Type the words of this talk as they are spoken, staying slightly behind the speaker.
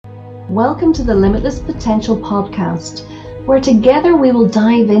Welcome to the Limitless Potential podcast, where together we will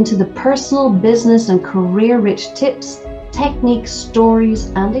dive into the personal, business, and career-rich tips, techniques, stories,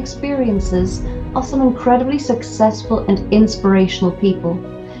 and experiences of some incredibly successful and inspirational people,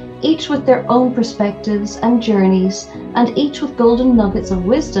 each with their own perspectives and journeys, and each with golden nuggets of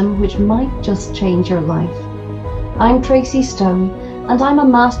wisdom which might just change your life. I'm Tracy Stone, and I'm a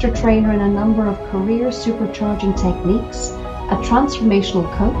master trainer in a number of career supercharging techniques, a transformational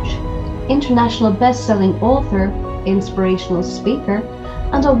coach, international best-selling author, inspirational speaker,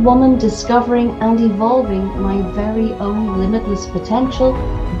 and a woman discovering and evolving my very own limitless potential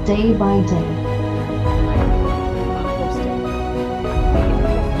day by day.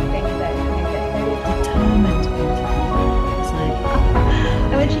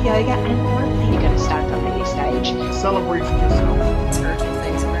 I went to yoga and one thing you're going to stand up on your stage. Celebrate yourself. Spiritual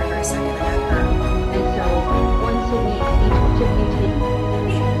things are very second and And so once a week, each of you take.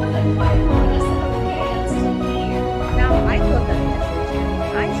 Now I love that message.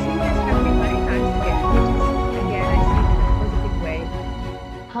 I see this happening many times again. Again, I see it in a positive way.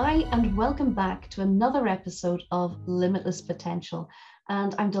 Hi, and welcome back to another episode of Limitless Potential.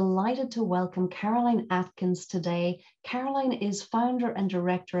 And I'm delighted to welcome Caroline Atkins today. Caroline is founder and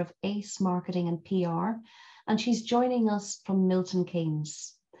director of Ace Marketing and PR, and she's joining us from Milton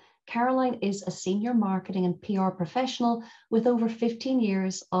Keynes. Caroline is a senior marketing and PR professional with over 15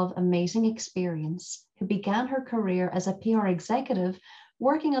 years of amazing experience, who began her career as a PR executive,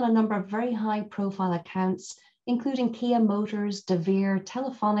 working on a number of very high-profile accounts, including Kia Motors, De Vere,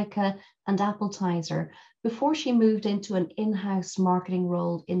 Telefonica, and Appletiser, before she moved into an in-house marketing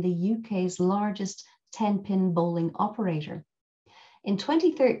role in the UK's largest 10-pin bowling operator. In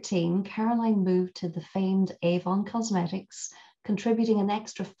 2013, Caroline moved to the famed Avon Cosmetics, contributing an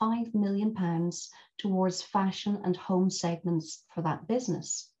extra £5 million towards fashion and home segments for that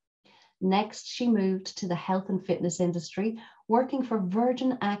business. Next, she moved to the health and fitness industry, working for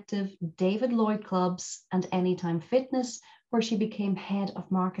Virgin Active, David Lloyd Clubs, and Anytime Fitness, where she became head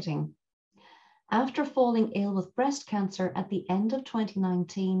of marketing. After falling ill with breast cancer at the end of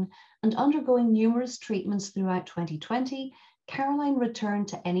 2019 and undergoing numerous treatments throughout 2020, Caroline returned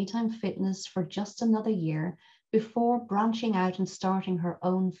to Anytime Fitness for just another year before branching out and starting her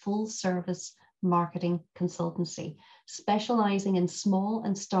own full-service marketing consultancy, specializing in small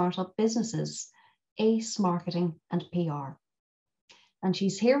and startup businesses, Ace Marketing and PR. And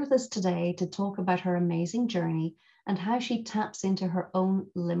she's here with us today to talk about her amazing journey and how she taps into her own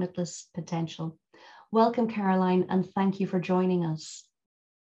limitless potential. Welcome, Caroline, and thank you for joining us.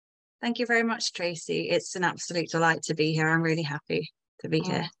 Thank you very much, Tracy. It's an absolute delight to be here. I'm really happy to be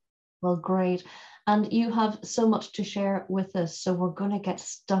here. Well, great. And you have so much to share with us, so we're going to get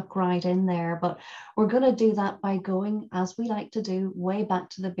stuck right in there. But we're going to do that by going, as we like to do, way back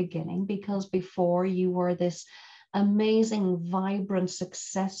to the beginning, because before you were this amazing, vibrant,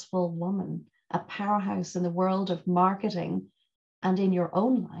 successful woman, a powerhouse in the world of marketing, and in your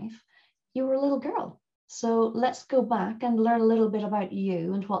own life, you were a little girl. So let's go back and learn a little bit about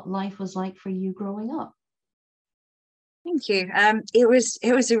you and what life was like for you growing up. Thank you. It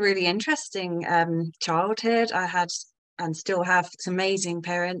was a really interesting childhood. I had and still have amazing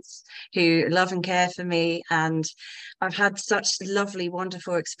parents who love and care for me, and I've had such lovely,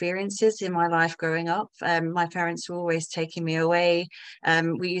 wonderful experiences in my life growing up. My parents were always taking me away.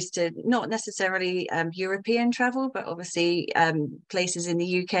 We used to not necessarily European travel, but obviously places in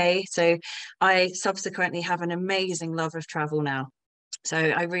the UK. So I subsequently have an amazing love of travel now. So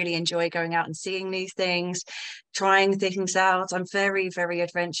I really enjoy going out and seeing these things, trying things out. I'm very, very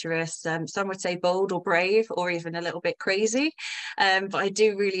adventurous. Some would say bold or brave or even a little bit crazy. But I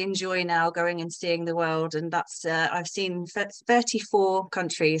do really enjoy now going and seeing the world. And that's I've seen 34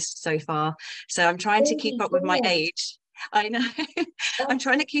 countries so far. So I'm trying to keep up with my age. I know. I'm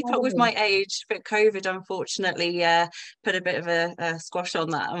trying to keep up with my age, but COVID unfortunately put a bit of a squash on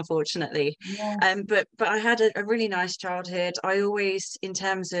that, unfortunately. Yes. But I had a really nice childhood. I always, in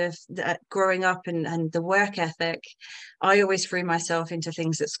terms of growing up and the work ethic, I always threw myself into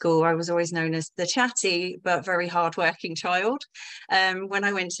things at school. I was always known as the chatty but very hardworking child. When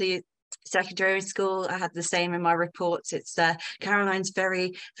I went to secondary school, I had the same in my reports. It's Caroline's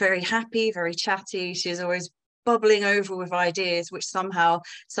very, very happy, very chatty. She's always bubbling over with ideas, which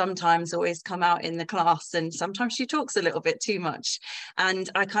sometimes always come out in the class, and sometimes she talks a little bit too much. And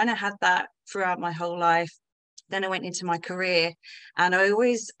I kind of had that throughout my whole life. Then I went into my career, and I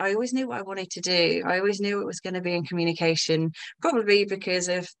always knew what I wanted to do. I always knew it was going to be in communication, probably because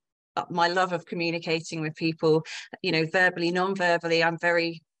of my love of communicating with people, verbally, non-verbally. I'm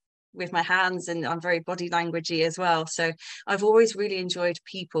very with my hands, and I'm very body languagey as well. So I've always really enjoyed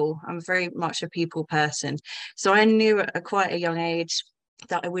people. I'm very much a people person. So I knew at quite a young age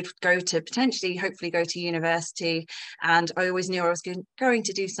that I would go to potentially, hopefully go to university. And I always knew I was going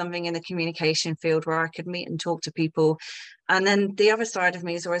to do something in the communication field where I could meet and talk to people. And then the other side of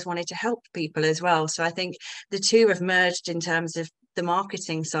me has always wanted to help people as well. So I think the two have merged in terms of the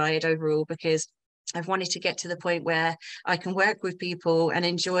marketing side overall, because I've wanted to get to the point where I can work with people and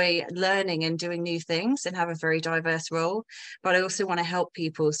enjoy learning and doing new things and have a very diverse role. But I also want to help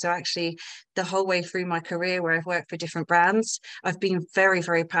people. So actually, the whole way through my career where I've worked for different brands, I've been very,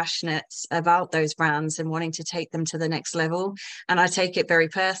 very passionate about those brands and wanting to take them to the next level. And I take it very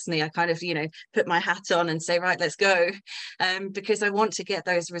personally. I kind of, put my hat on and say, right, let's go. Because I want to get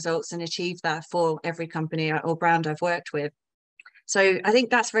those results and achieve that for every company or brand I've worked with. So I think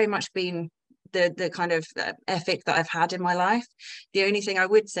that's very much been the kind of ethic that I've had in my life. The only thing I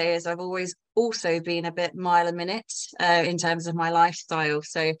would say is I've always also been a bit mile a minute in terms of my lifestyle.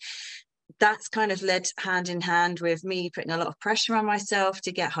 So that's kind of led hand in hand with me putting a lot of pressure on myself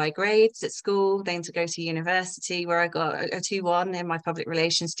to get high grades at school, then to go to university where I got a 2-1 in my public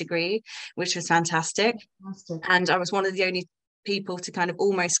relations degree, which was fantastic. And I was one of the only people to kind of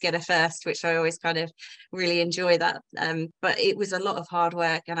almost get a first, which I always kind of really enjoy that. But it was a lot of hard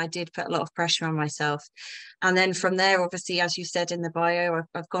work, and I did put a lot of pressure on myself. And then from there, obviously, as you said in the bio,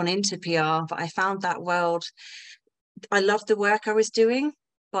 I've gone into PR, but I found that world, I loved the work I was doing.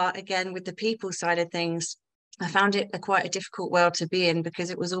 But again, with the people side of things, I found it quite a difficult world to be in,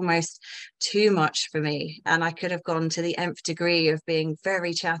 because it was almost too much for me. And I could have gone to the nth degree of being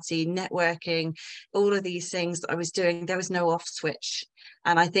very chatty, networking, all of these things that I was doing. There was no off switch.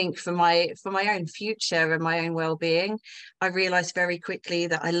 And I think for my own future and my own well-being, I realized very quickly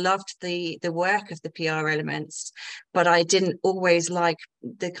that I loved the work of the PR elements, but I didn't always like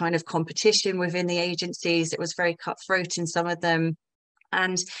the kind of competition within the agencies. It was very cutthroat in some of them.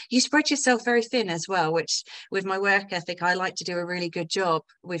 And you spread yourself very thin as well, which with my work ethic, I like to do a really good job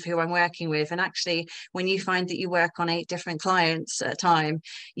with who I'm working with. And actually, when you find that you work on 8 different clients at a time,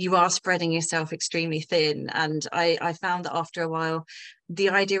 you are spreading yourself extremely thin. And I found that after a while, the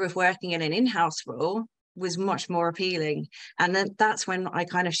idea of working in an in-house role was much more appealing. And then that's when I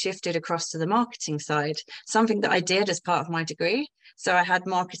kind of shifted across to the marketing side, something that I did as part of my degree. So I had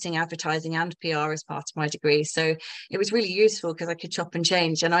marketing, advertising, and PR as part of my degree. So it was really useful because I could chop and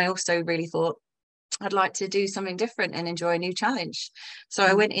change. And I also really thought I'd like to do something different and enjoy a new challenge. So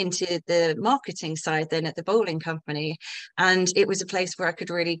I went into the marketing side then at the bowling company, and it was a place where I could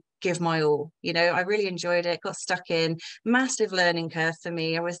really give my all. I really enjoyed it, got stuck in, massive learning curve for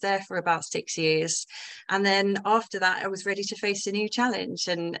me. I was there for about 6 years. And then after that, I was ready to face a new challenge.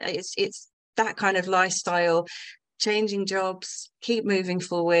 And it's that kind of lifestyle, changing jobs, keep moving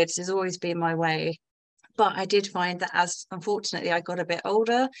forwards has always been my way. But I did find that as unfortunately I got a bit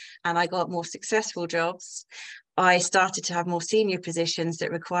older and I got more successful jobs, I started to have more senior positions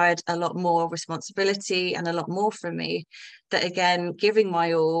that required a lot more responsibility and a lot more from me. That again, giving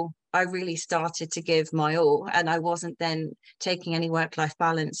my all, I really started to give my all, and I wasn't then taking any work-life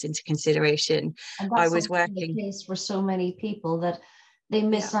balance into consideration. And I that's was the working. case for so many people, that they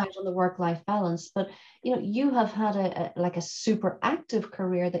miss out on the work-life balance. But you have had a super active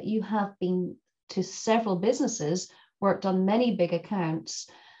career, that you have been to several businesses, worked on many big accounts.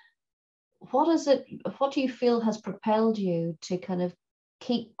 What do you feel has propelled you to kind of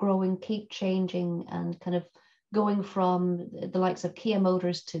keep growing, keep changing, and kind of going from the likes of Kia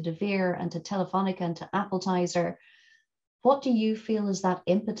Motors to De Vere and to Telefonica and to Appletiser? What do you feel is that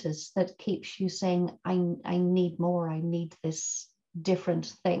impetus that keeps you saying, I need more, I need this different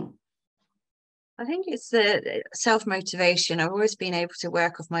thing? I think it's the self-motivation. I've always been able to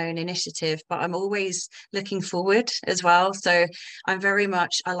work off my own initiative, but I'm always looking forward as well. So I'm very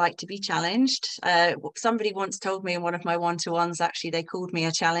much, I like to be challenged. Somebody once told me in one of my one-to-ones, actually, they called me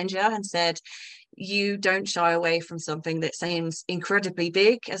a challenger and said, you don't shy away from something that seems incredibly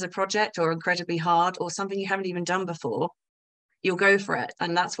big as a project or incredibly hard or something you haven't even done before. You'll go for it.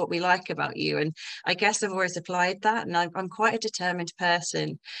 And that's what we like about you. And I guess I've always applied that. And I'm quite a determined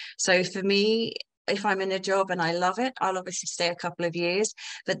person. So for me, if I'm in a job and I love it, I'll obviously stay a couple of years.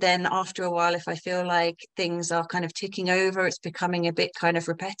 But then after a while, if I feel like things are kind of ticking over, it's becoming a bit kind of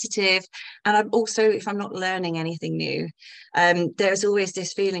repetitive. And I'm also, if I'm not learning anything new, there's always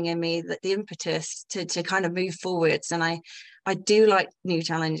this feeling in me that the impetus to kind of move forwards. And I do like new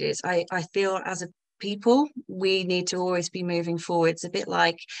challenges. I feel as a people, we need to always be moving forwards, a bit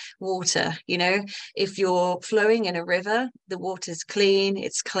like water. If you're flowing in a river, the water's clean,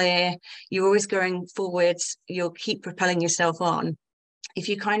 it's clear, you're always going forwards, you'll keep propelling yourself on. if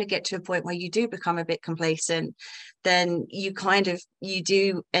you kind of get to a point where you do become a bit complacent, then you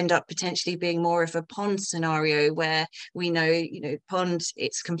do end up potentially being more of a pond scenario, where we know, pond,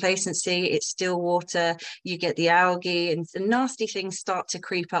 it's complacency, it's still water, you get the algae, and the nasty things start to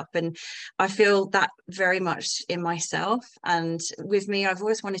creep up. And I feel that very much in myself. And with me, I've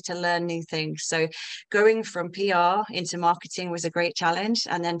always wanted to learn new things. So going from PR into marketing was a great challenge,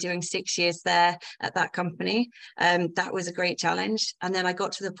 and then doing 6 years there at that company, that was a great challenge. And then I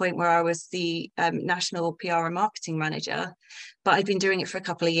got to the point where I was the national PR and marketing manager, but I'd been doing it for a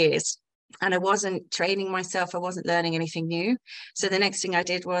couple of years, and I wasn't training myself, I wasn't learning anything new. So the next thing I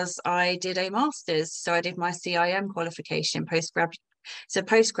did was I did a master's. So I did my CIM qualification,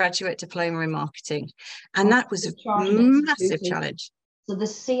 postgraduate diploma in marketing, and that was a massive challenge. So the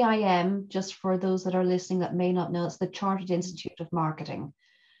CIM, just for those that are listening that may not know, it's the Chartered Institute of Marketing.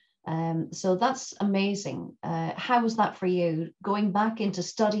 So that's amazing. How was that for you, going back into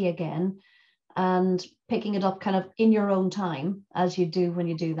study again and picking it up kind of in your own time, as you do when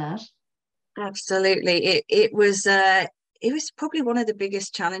you do that? Absolutely. It was probably one of the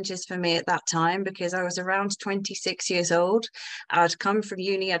biggest challenges for me at that time, because I was around 26 years old. I'd come from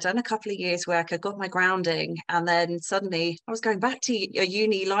uni, I'd done a couple of years work, I got my grounding, and then suddenly I was going back to a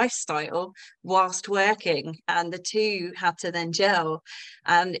uni lifestyle whilst working, and the two had to then gel.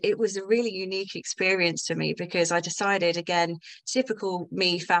 And it was a really unique experience for me, because I decided, again, typical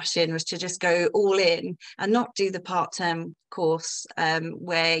me fashion, was to just go all in and not do the part-time course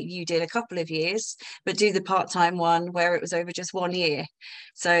where you did a couple of years, but do the part-time one where it was over just 1 year.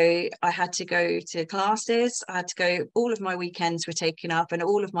 So I had to go to classes, I had to go, all of my weekends were taken up, and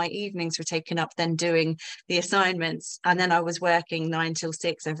all of my evenings were taken up then doing the assignments, and then I was working 9 till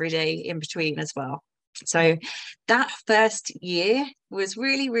 6 every day in between as well. So that first year was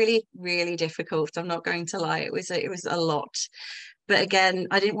really, really, really difficult. I'm not going to lie, it was a lot. But again,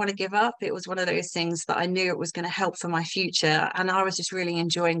 I didn't want to give up. It was one of those things that I knew it was going to help for my future. And I was just really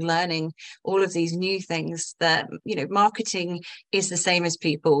enjoying learning all of these new things that, marketing is the same as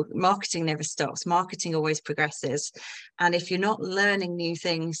people. Marketing never stops. Marketing always progresses. And if you're not learning new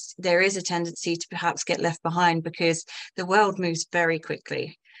things, there is a tendency to perhaps get left behind, because the world moves very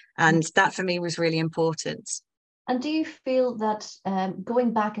quickly. And that for me was really important. And do you feel that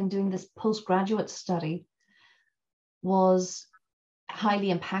going back and doing this postgraduate study was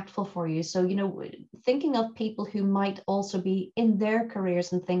highly impactful for you? So, thinking of people who might also be in their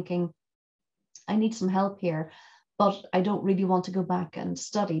careers and thinking, I need some help here, but I don't really want to go back and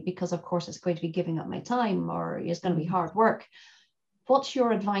study, because of course it's going to be giving up my time, or it's going to be hard work. What's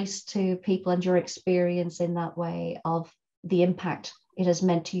your advice to people and your experience in that way of the impact it has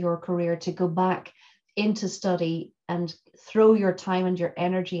meant to your career to go back into study and throw your time and your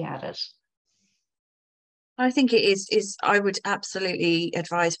energy at it? I think it is I would absolutely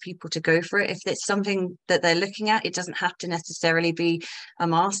advise people to go for it. If it's something that they're looking at, it doesn't have to necessarily be a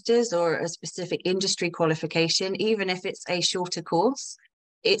master's or a specific industry qualification. Even if it's a shorter course,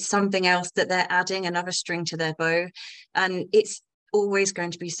 it's something else that they're adding, another string to their bow. And it's always going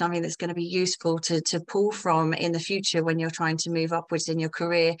to be something that's going to be useful to pull from in the future when you're trying to move upwards in your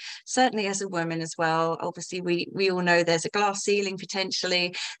career. Certainly as a woman as well, obviously we all know there's a glass ceiling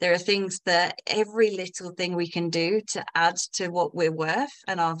potentially. There are things that every little thing we can do to add to what we're worth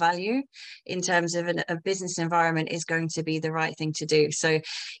and our value in terms of a business environment is going to be the right thing to do. So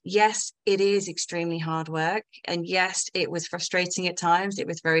yes, it is extremely hard work, and yes, it was frustrating at times, it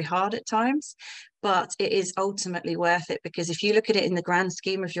was very hard at times, but it is ultimately worth it, because if you look at it in the grand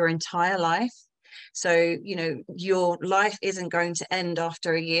scheme of your entire life, so, your life isn't going to end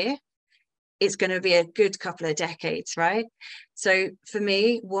after a year. It's going to be a good couple of decades, right? So for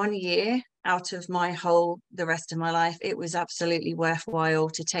me, 1 year out of the rest of my life, it was absolutely worthwhile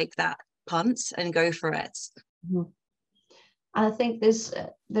to take that punt and go for it. Mm-hmm. And I think there's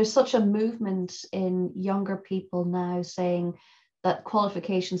such a movement in younger people now saying that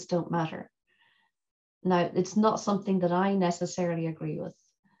qualifications don't matter. Now, it's not something that I necessarily agree with,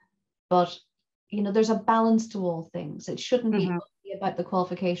 but, there's a balance to all things. It shouldn't be about the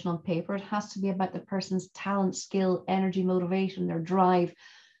qualification on paper. It has to be about the person's talent, skill, energy, motivation, their drive.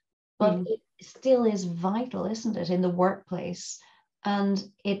 But it still is vital, isn't it, in the workplace? And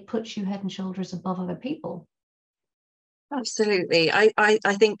it puts you head and shoulders above other people. Absolutely.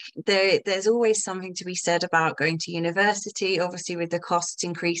 I think there's always something to be said about going to university. Obviously, with the costs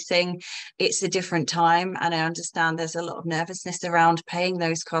increasing, it's a different time. And I understand there's a lot of nervousness around paying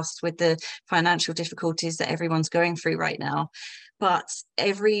those costs with the financial difficulties that everyone's going through right now. but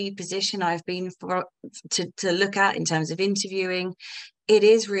every position I've been for to look at in terms of interviewing, it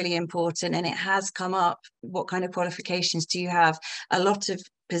is really important, and it has come up. What kind of qualifications do you have? A lot of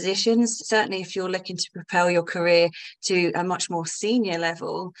positions, certainly if you're looking to propel your career to a much more senior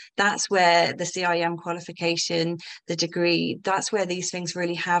level, that's where the CIM qualification, the degree, that's where these things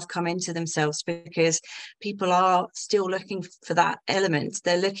really have come into themselves, because people are still looking for that element.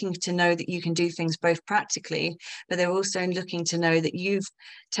 They're looking to know that you can do things both practically, but they're also looking to know that you've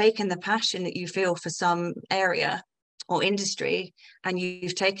taken the passion that you feel for some area or industry, and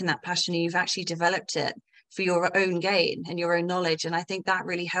you've taken that passion and you've actually developed it for your own gain and your own knowledge. And I think that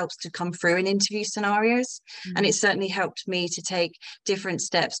really helps to come through in interview scenarios. Mm-hmm. And it certainly helped me to take different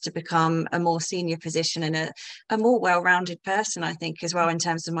steps to become a more senior position and a more well-rounded person, I think, as well, in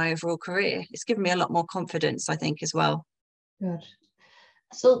terms of my overall career. It's given me a lot more confidence, I think, as well. Good.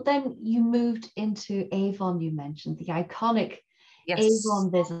 So then you moved into Avon, you mentioned the iconic Avon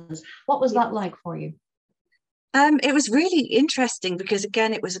business. What was that like for you? It was really interesting because,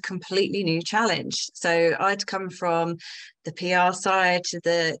 again, it was a completely new challenge. So I'd come from the PR side to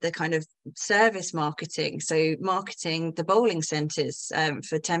the kind of service marketing. So marketing the bowling centres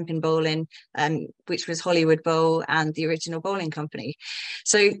for Tenpin Bowling, which was Hollywood Bowl and the original bowling company.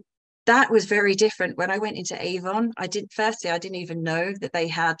 So that was very different. When I went into Avon, I didn't even know that they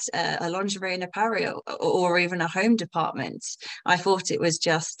had a lingerie and apparel or even a home department. I thought it was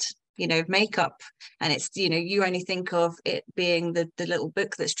just makeup, and it's you only think of it being the little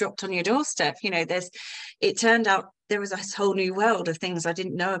book that's dropped on your doorstep. It turned out there was this whole new world of things I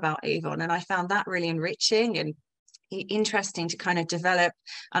didn't know about Avon, and I found that really enriching and interesting to kind of develop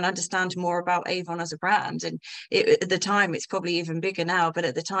and understand more about Avon as a brand. And at the time, it's probably even bigger now, but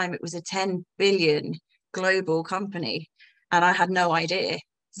at the time it was a 10 billion global company, and I had no idea.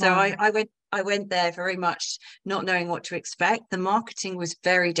 So wow. I went there very much not knowing what to expect. The marketing was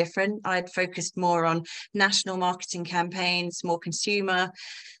very different. I'd focused more on national marketing campaigns, more consumer.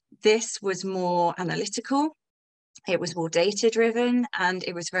 This was more analytical. It was more data driven, and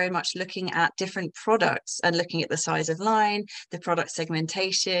it was very much looking at different products and looking at the size of line, the product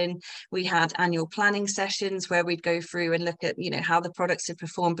segmentation. We had annual planning sessions where we'd go through and look at, how the products had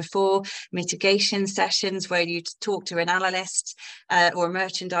performed before, mitigation sessions where you'd talk to an analyst or a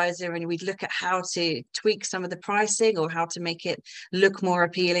merchandiser, and we'd look at how to tweak some of the pricing or how to make it look more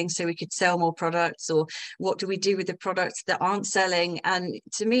appealing so we could sell more products, or what do we do with the products that aren't selling. And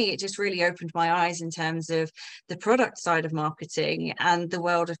to me, it just really opened my eyes in terms of the product side of marketing and the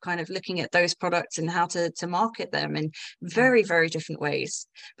world of kind of looking at those products and how to market them in very, very different ways.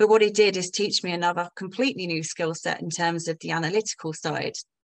 But what it did is teach me another completely new skill set in terms of the analytical side.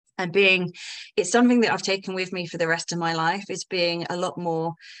 And it's something that I've taken with me for the rest of my life, is being a lot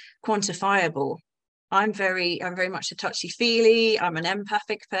more quantifiable. I'm very much a touchy-feely. I'm an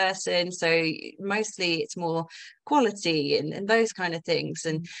empathic person. So mostly it's more quality and those kind of things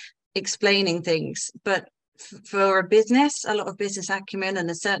and explaining things. But for a business, a lot of business acumen, and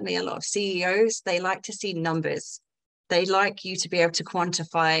there's certainly a lot of CEOs, they like to see numbers. They like you to be able to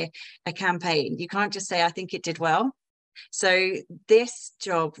quantify a campaign. You can't just say, I think it did well. So this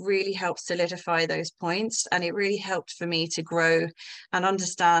job really helped solidify those points, and it really helped for me to grow and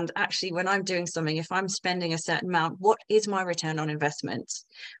understand, actually, when I'm doing something, if I'm spending a certain amount, what is my return on investment?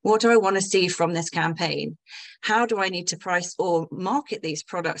 What do I want to see from this campaign? How do I need to price or market these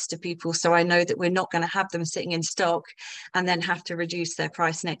products to people so I know that we're not going to have them sitting in stock and then have to reduce their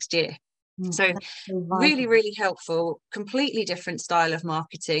price next year? So really, really helpful, completely different style of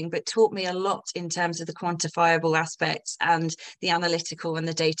marketing, but taught me a lot in terms of the quantifiable aspects and the analytical and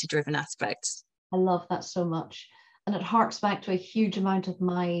the data-driven aspects. I love that so much. And it harks back to a huge amount of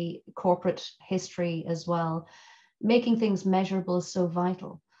my corporate history as well. Making things measurable is so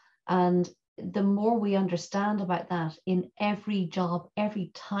vital. And the more we understand about that in every job,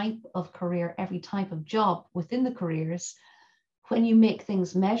 every type of career, every type of job within the careers, when you make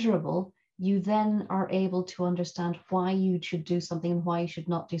things measurable, you then are able to understand why you should do something and why you should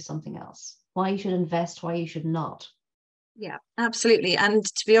not do something else, why you should invest, why you should not. Yeah, absolutely. And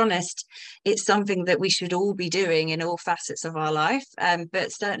to be honest, it's something that we should all be doing in all facets of our life.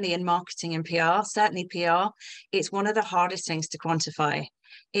 But certainly in marketing and PR, it's one of the hardest things to quantify.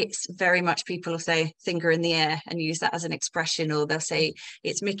 It's very much, people will say finger in the air and use that as an expression, or they'll say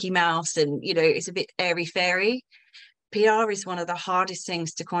it's Mickey Mouse and, it's a bit airy fairy. PR is one of the hardest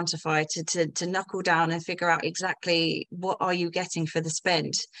things to quantify, to knuckle down and figure out exactly what are you getting for the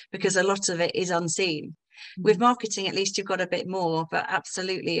spend, because a lot of it is unseen. With marketing, at least you've got a bit more, but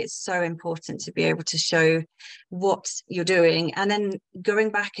absolutely it's so important to be able to show what you're doing and then going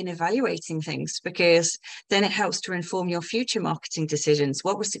back and evaluating things, because then it helps to inform your future marketing decisions.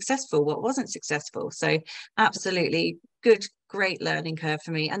 What was successful, what wasn't successful? So absolutely good, great learning curve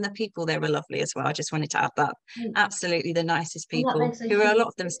for me. And the people there were lovely as well. I just wanted to add that. Mm. Absolutely the nicest And that people, makes a who are a huge lot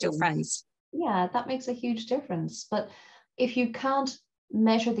of them still difference. friends. Yeah, that makes a huge difference. But if you can't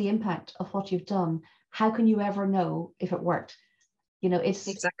measure the impact of what you've done, how can you ever know if it worked? You know, it's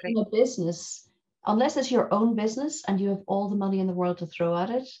Exactly. in a business, unless it's your own business and you have all the money in the world to throw at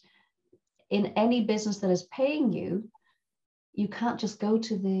it, in any business that is paying you, you can't just go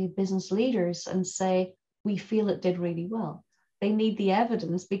to the business leaders and say, we feel it did really well. They need the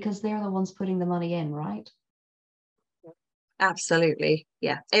evidence because they're the ones putting the money in, right? Absolutely.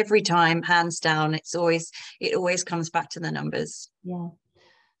 Yeah. Every time, hands down, it always comes back to the numbers. Yeah.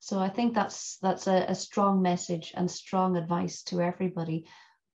 So I think that's a strong message and strong advice to everybody.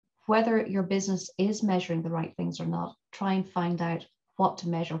 Whether your business is measuring the right things or not, try and find out what to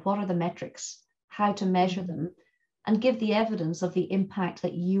measure, what are the metrics, how to measure them, and give the evidence of the impact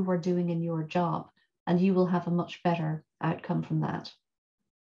that you are doing in your job, and you will have a much better outcome from that.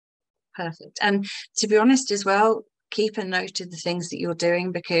 Perfect. And to be honest as well, keep a note of the things that you're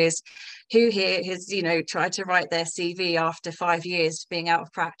doing, because who here has, tried to write their CV after 5 years being out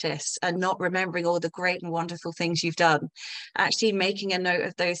of practice and not remembering all the great and wonderful things you've done? Actually making a note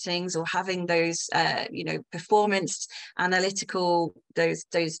of those things, or having those, performance analytical, those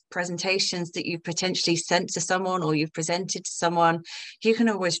presentations that you've potentially sent to someone or you've presented to someone, you can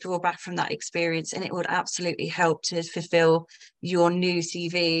always draw back from that experience, and it would absolutely help to fulfill your new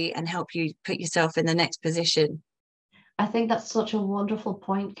CV and help you put yourself in the next position. I think that's such a wonderful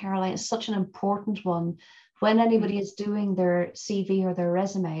point, Caroline. It's such an important one. When anybody is doing their CV or their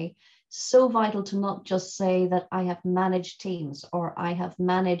resume, so vital to not just say that I have managed teams or I have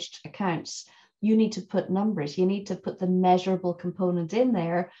managed accounts. You need to put numbers. You need to put the measurable component in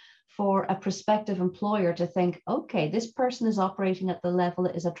there for a prospective employer to think, okay, this person is operating at the level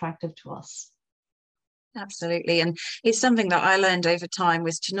that is attractive to us. Absolutely. And it's something that I learned over time,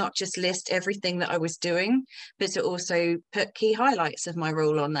 was to not just list everything that I was doing, but to also put key highlights of my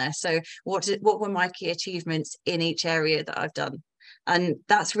role on there. So what were my key achievements in each area that I've done? And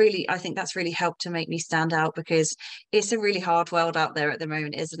I think that's really helped to make me stand out, because it's a really hard world out there at the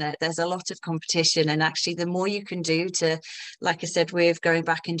moment, isn't it? There's a lot of competition, and actually the more you can do to, like I said, with going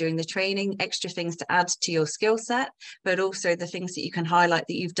back and doing the training, extra things to add to your skill set, but also the things that you can highlight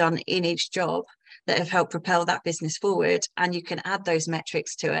that you've done in each job that have helped propel that business forward, and you can add those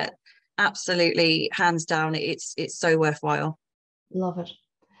metrics to it. Absolutely, hands down, it's so worthwhile. Love it.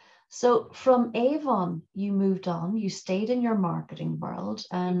 So from Avon, you moved on, you stayed in your marketing world,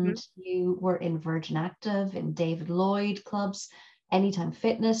 and you were in Virgin Active, in David Lloyd clubs, Anytime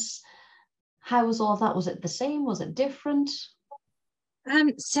Fitness. How was all that? Was it the same? Was it different?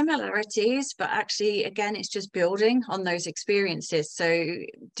 Similarities, but actually, again, it's just building on those experiences. So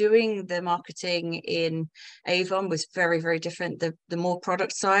doing the marketing in Avon was very, very different. The more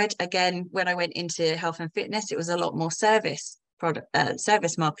product side, again, when I went into health and fitness, it was a lot more service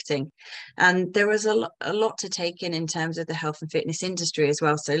marketing, and there was a lot to take in terms of the health and fitness industry as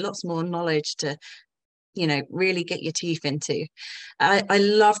well. So lots more knowledge to really get your teeth into. I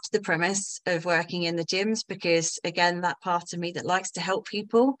loved the premise of working in the gyms, because again, that part of me that likes to help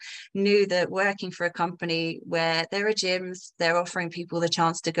people knew that working for a company where there are gyms, they're offering people the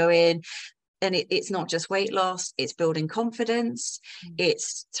chance to go in, and it's not just weight loss, it's building confidence,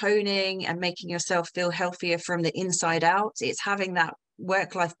 it's toning and making yourself feel healthier from the inside out. It's having that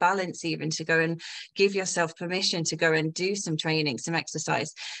work-life balance, even to go and give yourself permission to go and do some training, some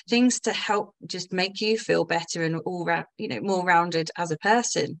exercise, things to help just make you feel better and more rounded as a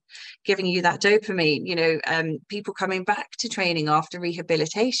person, giving you that dopamine, people coming back to training after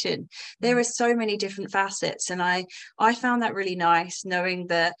rehabilitation. There are so many different facets, and I found that really nice, knowing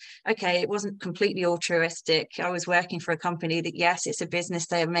that, okay, it wasn't completely altruistic. I was working for a company that, yes, it's a business,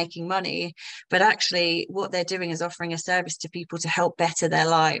 they are making money, but actually what they're doing is offering a service to people to help better their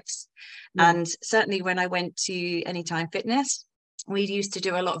lives. And certainly when I went to Anytime Fitness, we used to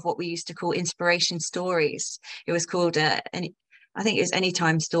do a lot of what we used to call inspiration stories. It was called I think it was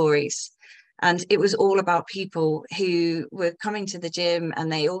Anytime Stories. And it was all about people who were coming to the gym,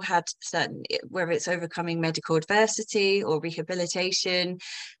 and they all had certain, whether it's overcoming medical adversity or rehabilitation,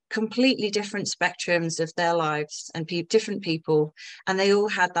 completely different spectrums of their lives, and different people, and they all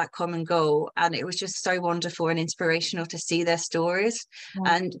had that common goal. And it was just so wonderful and inspirational to see their stories.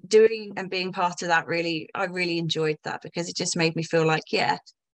 And doing and being part of that, I really enjoyed that, because it just made me feel like, yeah,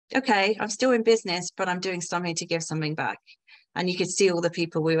 okay, I'm still in business, but I'm doing something to give something back. And you could see all the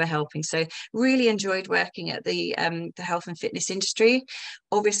people we were helping. So really enjoyed working at the health and fitness industry.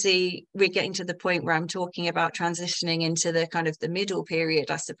 Obviously, we're getting to the point where I'm talking about transitioning into the kind of the middle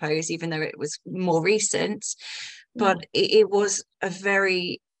period, I suppose, even though it was more recent. Yeah. But it was a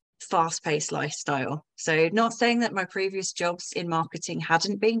very fast-paced lifestyle. So not saying that my previous jobs in marketing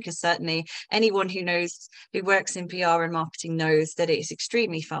hadn't been, because certainly anyone who works in PR and marketing knows that it is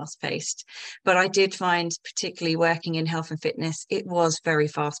extremely fast-paced. But I did find, particularly working in health and fitness, it was very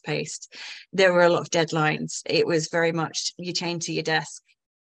fast-paced. There were a lot of deadlines. It was very much you chained to your desk,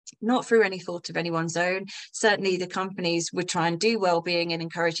 not through any fault of anyone's own. Certainly the companies would try and do well-being and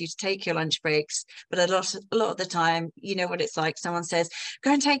encourage you to take your lunch breaks, but a lot of the time, you know what it's like, someone says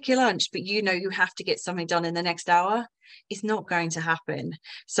go and take your lunch, but you know you have to get something done in the next hour. It's not going to happen.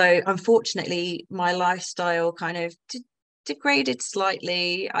 So unfortunately my lifestyle kind of degraded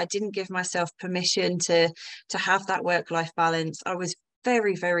slightly. I didn't give myself permission to have that work-life balance. I was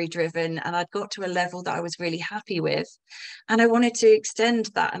very, very driven, and I'd got to a level that I was really happy with, and I wanted to extend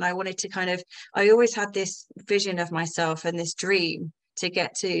that. And I wanted to I always had this vision of myself and this dream to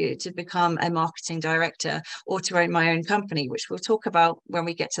get to become a marketing director or to own my own company, which we'll talk about when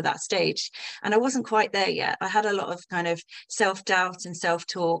we get to that stage. And I wasn't quite there yet. I had a lot of kind of self-doubt and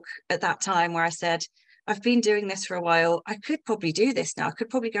self-talk at that time where I said, I've been doing this for a while, I could probably do this now, I could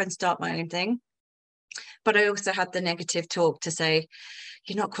probably go and start my own thing. But I also had the negative talk to say,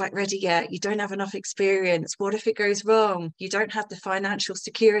 you're not quite ready yet. You don't have enough experience. What if it goes wrong? You don't have the financial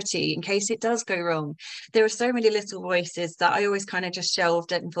security in case it does go wrong. There are so many little voices that I always kind of just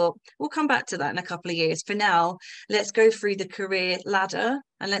shelved it and thought, we'll come back to that in a couple of years. For now, let's go through the career ladder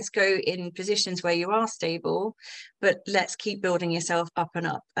and let's go in positions where you are stable, but let's keep building yourself up and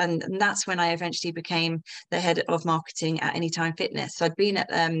up. And that's when I eventually became the head of marketing at Anytime Fitness. So I'd been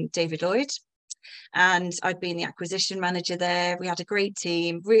at David Lloyd, and I'd been the acquisition manager there. We had a great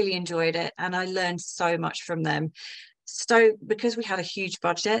team, really enjoyed it, and I learned so much from them. So because we had a huge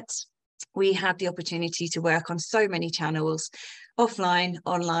budget, we had the opportunity to work on so many channels, offline,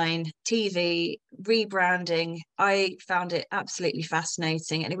 online, TV, rebranding. I found it absolutely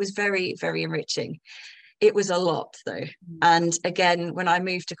fascinating, and it was very, very enriching. It was a lot though. And again, when I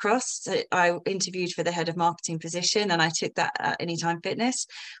moved across, I interviewed for the head of marketing position, and I took that at Anytime Fitness.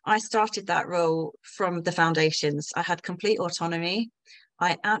 I started that role from the foundations. I had complete autonomy.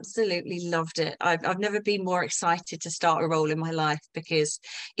 I absolutely loved it. I've never been more excited to start a role in my life, because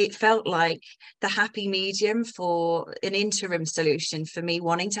it felt like the happy medium for an interim solution for me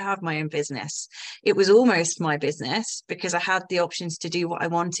wanting to have my own business. It was almost my business because I had the options to do what I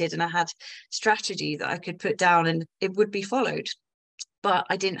wanted, and I had strategy that I could put down and it would be followed. But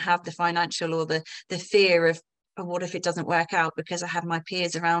I didn't have the financial or the fear of, oh, what if it doesn't work out, because I had my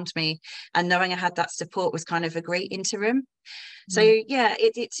peers around me, and knowing I had that support was kind of a great interim. So yeah,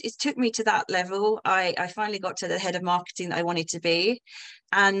 it took me to that level. I finally got to the head of marketing that I wanted to be,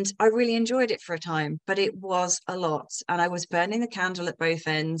 and I really enjoyed it for a time, but it was a lot, and I was burning the candle at both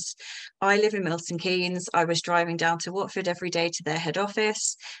ends. I live in Milton Keynes. I was driving down to Watford every day to their head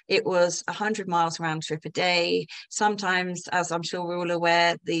office. It was 100 miles round trip a day. Sometimes, as I'm sure we're all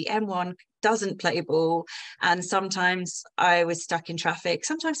aware, the M1 doesn't play ball, and sometimes I was stuck in traffic.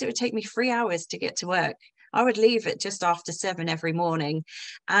 Sometimes it would take me 3 hours to get to work. I would leave at just after 7 every morning,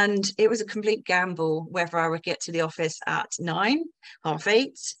 and it was a complete gamble whether I would get to the office at 9, half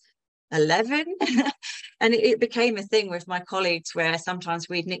 8, 11. And it became a thing with my colleagues where sometimes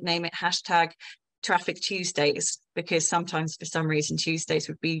we'd nickname it hashtag Traffic Tuesdays, because sometimes for some reason Tuesdays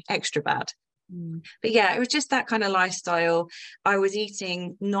would be extra bad. But yeah, it was just that kind of lifestyle. I was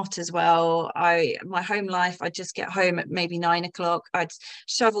eating not as well. My home life, I'd just get home at maybe 9 o'clock. I'd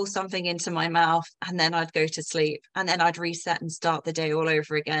shovel something into my mouth, and then I'd go to sleep, and then I'd reset and start the day all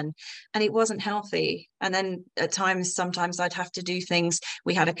over again. And it wasn't healthy. And then at times, sometimes I'd have to do things.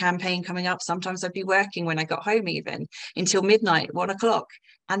 We had a campaign coming up. Sometimes I'd be working when I got home even until midnight, 1 o'clock.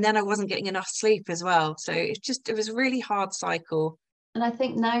 And then I wasn't getting enough sleep as well. So it was a really hard cycle. And I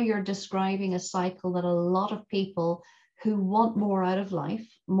think now you're describing a cycle that a lot of people who want more out of life,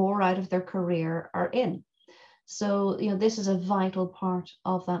 more out of their career, are in. So, this is a vital part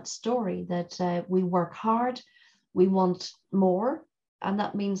of that story, that we work hard, we want more, and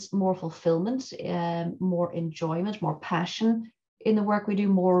that means more fulfillment, more enjoyment, more passion in the work we do,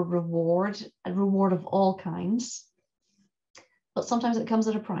 more reward, and reward of all kinds. But sometimes it comes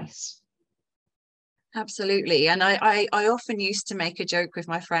at a price. Absolutely. And I often used to make a joke with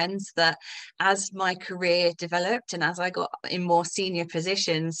my friends that as my career developed and as I got in more senior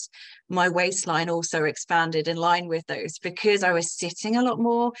positions, my waistline also expanded in line with those because I was sitting a lot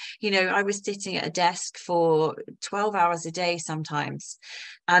more. I was sitting at a desk for 12 hours a day sometimes,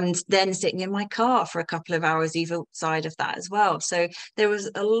 and then sitting in my car for a couple of hours either side of that as well. So there was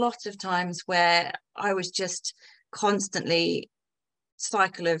a lot of times where I was just constantly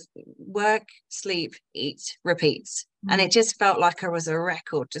cycle of work, sleep, eat, repeats. And it just felt like I was a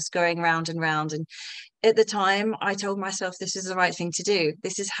record just going round and round. And at the time, I told myself, this is the right thing to do.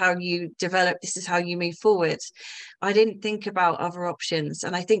 This is how you develop. This is how you move forward. I didn't think about other options.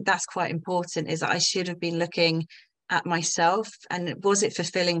 And I think that's quite important, is that I should have been looking at myself and was it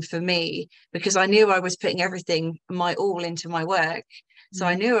fulfilling for me? Because I knew I was putting everything, my all into my work. So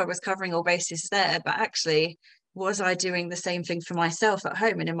I knew I was covering all bases there, but actually, was I doing the same thing for myself at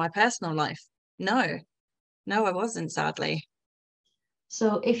home and in my personal life? No, I wasn't, sadly.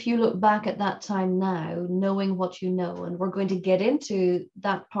 So if you look back at that time now, knowing what you know, and we're going to get into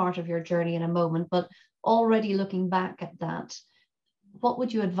that part of your journey in a moment, but already looking back at that, what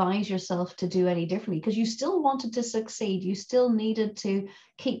would you advise yourself to do any differently? Because you still wanted to succeed. You still needed to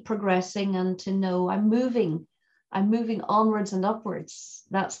keep progressing and to know I'm moving onwards and upwards.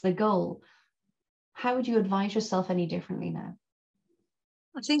 That's the goal. How would you advise yourself any differently now?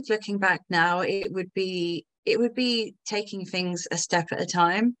 I think looking back now, it would be taking things a step at a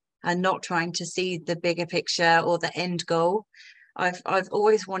time and not trying to see the bigger picture or the end goal. I've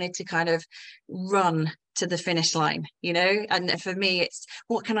always wanted to kind of run to the finish line, and for me it's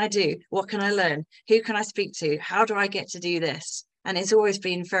what can I do? What can I learn? Who can I speak to? How do I get to do this? And it's always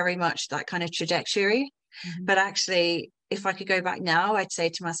been very much that kind of trajectory. But actually, if I could go back now, I'd say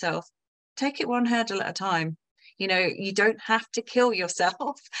to myself, take it one hurdle at a time. You don't have to kill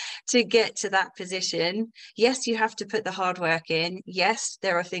yourself to get to that position. Yes, you have to put the hard work in. Yes,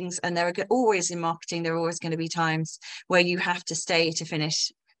 there are things, and there are always in marketing, there are always going to be times where you have to stay to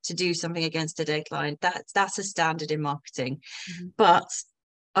finish, to do something against a deadline. That's a standard in marketing. But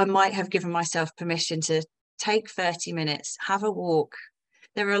I might have given myself permission to take 30 minutes, have a walk.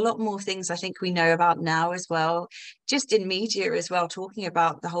 There are a lot more things I think we know about now as well, just in media as well, talking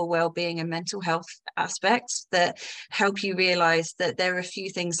about the whole well-being and mental health aspects that help you realize that there are a few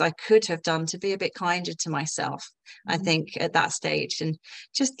things I could have done to be a bit kinder to myself, I think, at that stage, and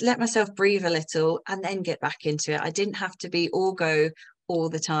just let myself breathe a little and then get back into it. I didn't have to be all go all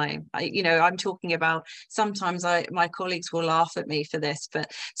the time. I'm talking about, sometimes my colleagues will laugh at me for this,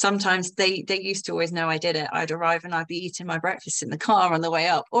 but sometimes they used to always know I did it. I'd arrive and I'd be eating my breakfast in the car on the way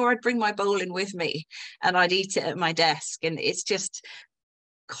up, or I'd bring my bowl in with me and I'd eat it at my desk. And it's just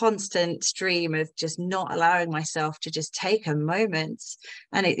constant stream of just not allowing myself to just take a moment.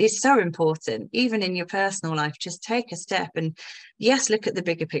 And it is so important, even in your personal life, just take a step and yes, look at the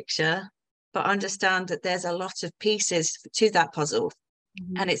bigger picture, but understand that there's a lot of pieces to that puzzle.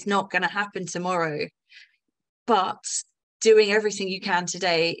 And it's not going to happen tomorrow, but doing everything you can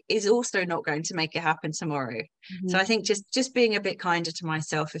today is also not going to make it happen tomorrow. So I think just being a bit kinder to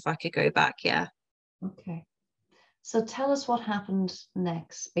myself, if I could go back. Yeah. Okay. So tell us what happened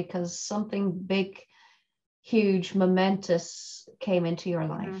next, because something big, huge, momentous came into your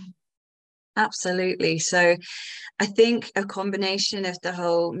life. Absolutely. So I think a combination of the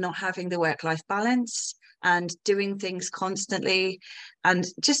whole not having the work-life balance and doing things constantly and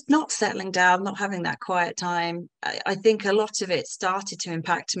just not settling down, not having that quiet time. I think a lot of it started to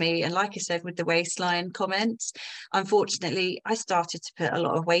impact me. And like I said, with the waistline comments, unfortunately, I started to put a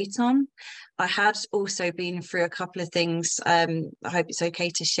lot of weight on. I had also been through a couple of things. I hope it's okay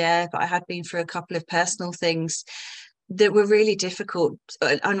to share, but I had been through a couple of personal things that were really difficult,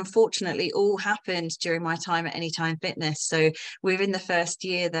 and unfortunately all happened during my time at Anytime Fitness. So within the first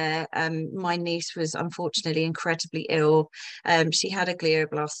year there, my niece was unfortunately incredibly ill. She had a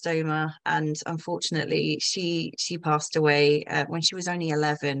glioblastoma, and unfortunately she passed away when she was only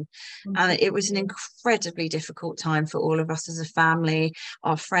 11. And it was an incredibly difficult time for all of us as a family,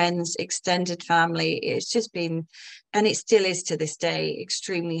 our friends, extended family. It's just been, and it still is to this day,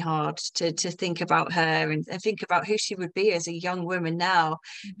 extremely hard to think about her and think about who she would be as a young woman now,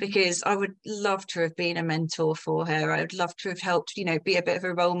 because I would love to have been a mentor for her. I would love to have helped, be a bit of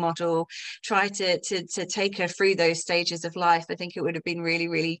a role model, try to take her through those stages of life. I think it would have been really,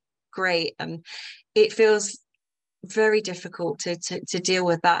 really great. And it feels very difficult to deal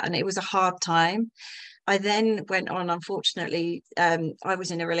with that. And it was a hard time. I then went on, unfortunately, I was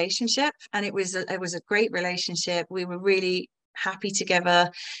in a relationship, and it was a great relationship. We were really happy together.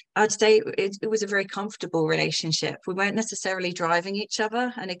 I'd say it was a very comfortable relationship. We weren't necessarily driving each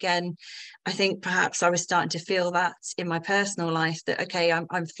other. And again, I think perhaps I was starting to feel that in my personal life, that, okay,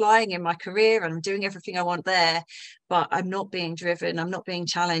 I'm flying in my career and I'm doing everything I want there, but I'm not being driven, I'm not being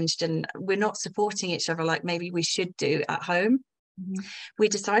challenged, and we're not supporting each other like maybe we should do at home. Mm-hmm. We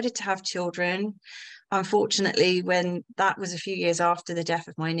decided to have children. Unfortunately, when that was a few years after the death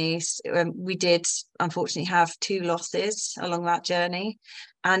of my niece, we did unfortunately have 2 losses along that journey,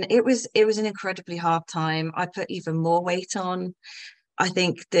 and it was an incredibly hard time. I put even more weight on. I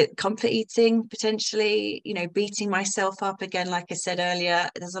think that comfort eating, potentially, beating myself up again, like I said earlier,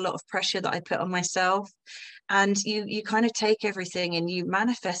 there's a lot of pressure that I put on myself, and you kind of take everything and you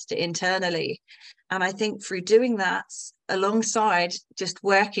manifest it internally. And I think through doing that, alongside just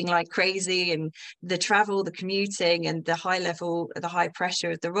working like crazy, and the travel, the commuting, and the high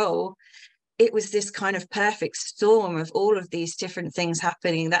pressure of the role, it was this kind of perfect storm of all of these different things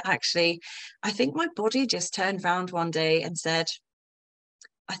happening that actually, I think my body just turned round one day and said,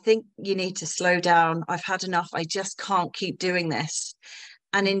 I think you need to slow down. I've had enough. I just can't keep doing this.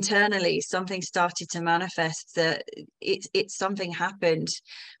 And internally, something started to manifest, that it's something happened.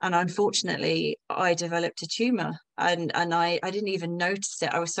 And unfortunately, I developed a tumor, and I didn't even notice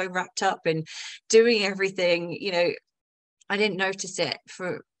it. I was so wrapped up in doing everything, I didn't notice it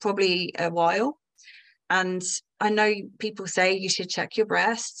for probably a while. And I know people say you should check your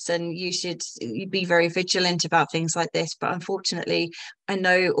breasts and you should be very vigilant about things like this. But unfortunately, I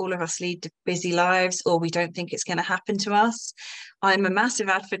know all of us lead busy lives, or we don't think it's going to happen to us. I'm a massive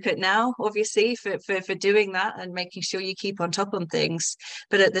advocate now, obviously, for doing that and making sure you keep on top on things.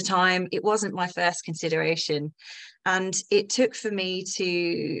 But at the time, it wasn't my first consideration. And it took for me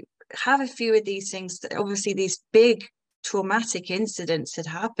to have a few of these things. Obviously, these big traumatic incidents had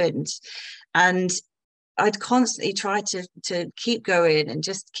happened. And I'd constantly try to keep going and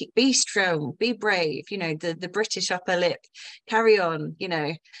just be strong, be brave, the British upper lip, carry on,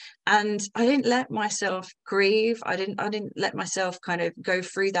 and I didn't let myself grieve. I didn't let myself kind of go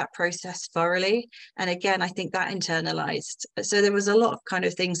through that process thoroughly. And again, I think that internalized. So there was a lot of kind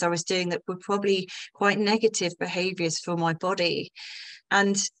of things I was doing that were probably quite negative behaviors for my body.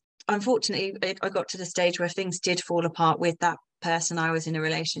 And unfortunately, I got to the stage where things did fall apart with that person I was in a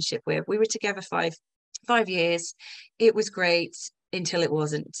relationship with. We were together 5 years. It was great until it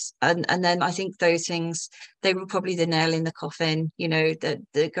wasn't. And then I think those things, they were probably the nail in the coffin,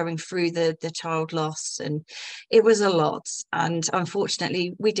 the going through the child loss, and it was a lot. And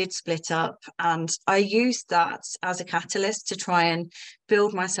unfortunately, we did split up, and I used that as a catalyst to try and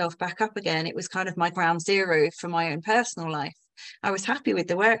build myself back up again. It was kind of my ground zero for my own personal life. I was happy with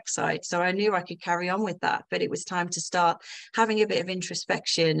the work side, so I knew I could carry on with that, but it was time to start having a bit of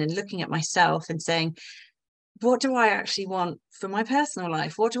introspection and looking at myself and saying, what do I actually want for my personal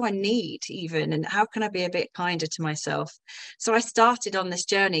life? What do I need even? And how can I be a bit kinder to myself? So I started on this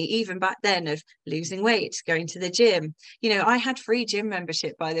journey, even back then, of losing weight, going to the gym. I had free gym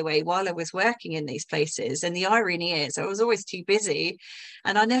membership, by the way, while I was working in these places. And the irony is I was always too busy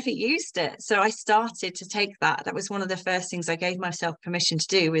and I never used it. So I started to take that. That was one of the first things I gave myself permission to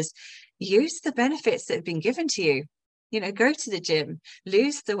do, was use the benefits that have been given to you. Go to the gym,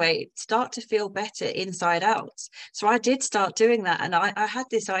 lose the weight, start to feel better inside out. So I did start doing that. And I had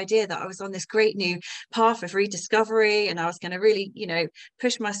this idea that I was on this great new path of rediscovery, and I was going to really,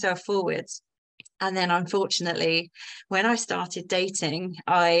 push myself forwards. And then unfortunately, when I started dating,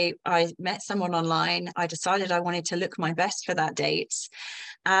 I met someone online. I decided I wanted to look my best for that date.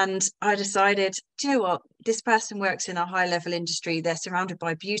 And I decided, do you know what? This person works in a high level industry. They're surrounded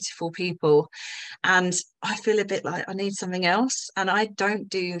by beautiful people. And I feel a bit like I need something else. And I don't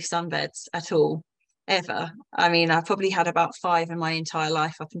do sunbeds at all, ever. I mean, I probably had about 5 in my entire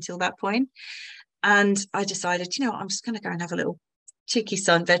life up until that point. And I decided, I'm just going to go and have a little cheeky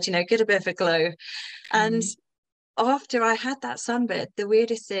sunbed, get a bit of a glow. And after I had that sunbed, the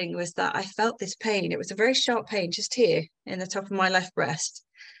weirdest thing was that I felt this pain. It was a very sharp pain just here in the top of my left breast.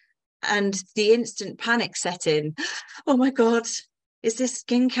 And the instant panic set in. Oh my God, is this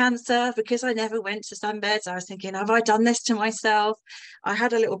skin cancer? Because I never went to sunbeds, I was thinking, have I done this to myself? I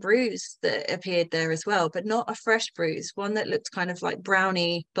had a little bruise that appeared there as well, but not a fresh bruise, one that looked kind of like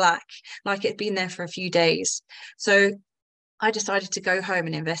browny black, like it'd been there for a few days. So I decided to go home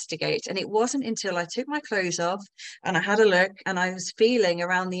and investigate. And it wasn't until I took my clothes off and I had a look and I was feeling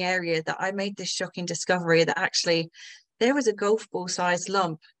around the area that I made this shocking discovery that actually there was a golf ball sized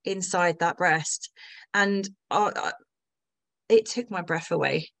lump inside that breast. And it took my breath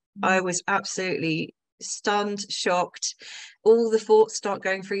away. I was absolutely stunned, shocked. All the thoughts start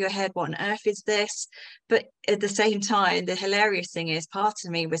going through your head. What on earth is this? But at the same time, the hilarious thing is, part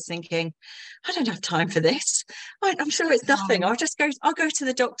of me was thinking, I don't have time for this. I'm sure it's nothing. I'll go to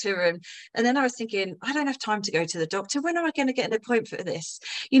the doctor. And then I was thinking, I don't have time to go to the doctor. When am I going to get an appointment for this?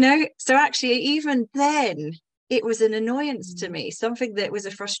 So actually, even then, it was an annoyance to me, something that was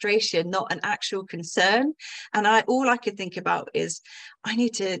a frustration, not an actual concern. And all I could think about is, I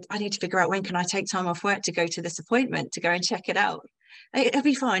need to figure out, when can I take time off work to go to this appointment, to go and check it out. It'll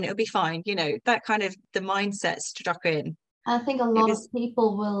be fine. That kind of, the mindset struck in. I think a lot of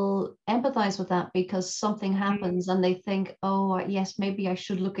people will empathize with that, because something happens and they think, oh, yes, maybe I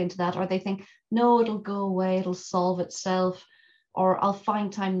should look into that. Or they think, no, it'll go away, it'll solve itself. Or I'll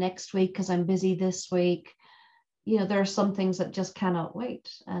find time next week because I'm busy this week. There are some things that just cannot wait.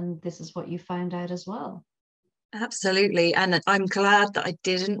 And this is what you found out as well. Absolutely. And I'm glad that I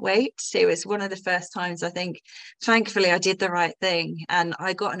didn't wait. It was one of the first times, I think, thankfully, I did the right thing. And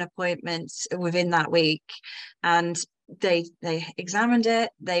I got an appointment within that week. And they examined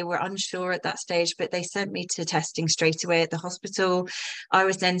it. They were unsure at that stage, but they sent me to testing straight away at the hospital. I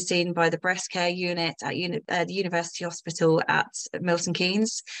was then seen by the breast care unit at the University Hospital at Milton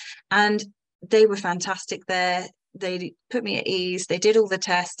Keynes. And they were fantastic there. They put me at ease. They did all the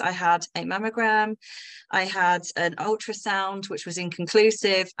tests. I had a mammogram, I had an ultrasound, which was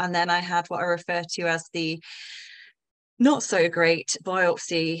inconclusive, and then I had what I refer to as the not so great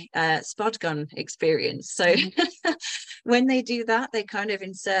biopsy spud gun experience. So when they do that, they kind of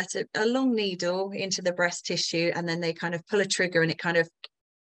insert a long needle into the breast tissue, and then they kind of pull a trigger, and it kind of,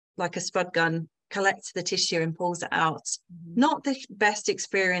 like a spud gun, collects the tissue and pulls it out. Not the best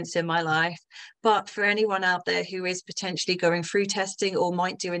experience in my life, but for anyone out there who is potentially going through testing or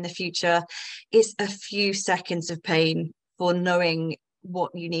might do in the future, it's a few seconds of pain for knowing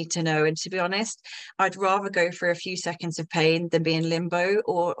what you need to know. And to be honest, I'd rather go for a few seconds of pain than be in limbo,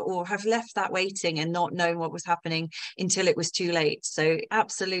 or have left that waiting and not knowing what was happening until it was too late. So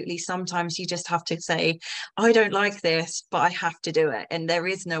absolutely, sometimes you just have to say, I don't like this, but I have to do it, and there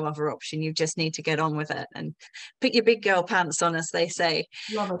is no other option. You just need to get on with it and put your big girl pants on, as they say.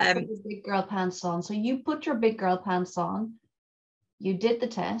 Love it. Put your big girl pants on. So you put your big girl pants on, you did the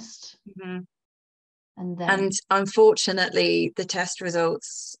test. And unfortunately, the test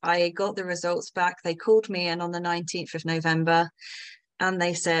results, I got the results back. They called me in on the 19th of November, and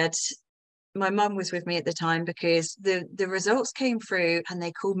they said, my mum was with me at the time, because the results came through and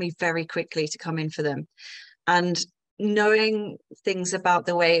they called me very quickly to come in for them. And knowing things about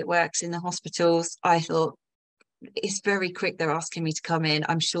the way it works in the hospitals, I thought, it's very quick. They're asking me to come in.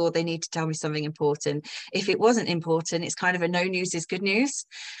 I'm sure they need to tell me something important. If it wasn't important, it's kind of a no news is good news.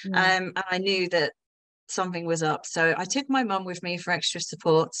 And I knew that something was up. So I took my mum with me for extra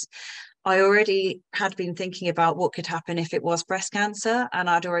support. I already had been thinking about what could happen if it was breast cancer, and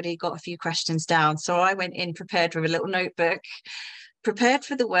I'd already got a few questions down. So I went in prepared with a little notebook, prepared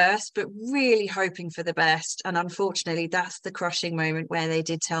for the worst, but really hoping for the best. And unfortunately, that's the crushing moment where they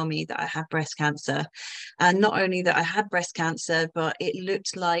did tell me that I had breast cancer. And not only that I had breast cancer, but it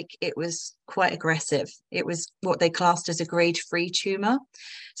looked like it was quite aggressive. It was what they classed as a grade 3 tumor.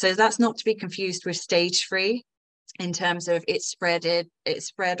 So that's not to be confused with stage 3. In terms of it spread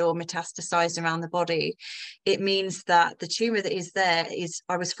or metastasized around the body. It means that the tumor that is there is,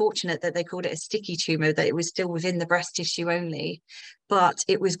 I was fortunate that they called it a sticky tumor, that it was still within the breast tissue only, but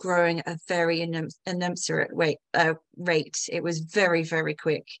it was growing at a very commensurate rate. It was very, very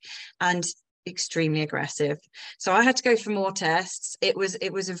quick and extremely aggressive. So I had to go for more tests. It was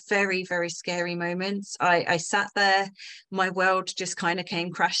a very, very scary moment. I sat there, my world just kind of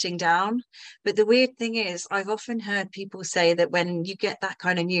came crashing down. But the weird thing is, I've often heard people say that when you get that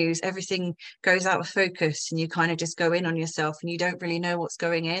kind of news, everything goes out of focus and you kind of just go in on yourself and you don't really know what's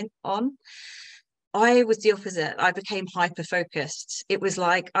going on. I was the opposite. I became hyper focused. It was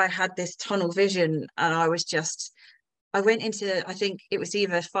like I had this tunnel vision, and I went into, I think it was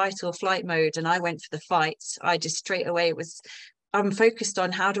either fight or flight mode, and I went for the fight. I just straight away I'm focused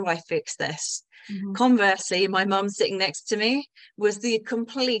on, how do I fix this? Conversely, my mum sitting next to me was the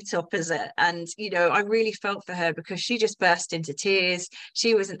complete opposite. And, I really felt for her, because she just burst into tears.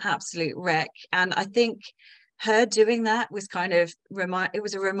 She was an absolute wreck. And I think her doing that was it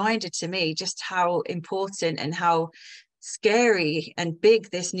was a reminder to me just how important and how scary and big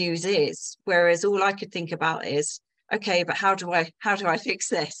this news is. Whereas all I could think about is, okay, but how do I fix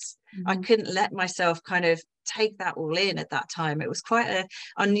this? I couldn't let myself kind of take that all in at that time. It was quite an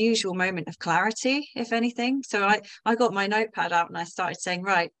unusual moment of clarity, if anything. So I got my notepad out and I started saying,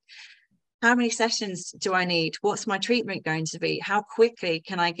 right, how many sessions do I need? What's my treatment going to be? How quickly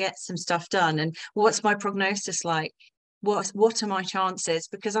can I get some stuff done? And what's my prognosis like? What are my chances?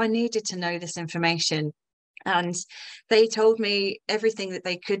 Because I needed to know this information. And they told me everything that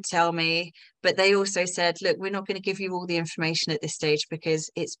they could tell me, but they also said, look, we're not going to give you all the information at this stage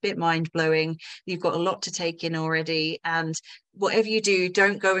because it's a bit mind-blowing. You've got a lot to take in already. And whatever you do,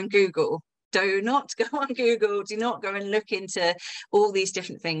 don't go and Google. Do not go on Google. Do not go and look into all these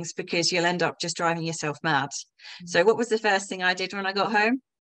different things, because you'll end up just driving yourself mad. So what was the first thing I did when I got home?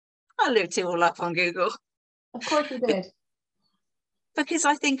 I looked it all up on Google. Of course you did. Because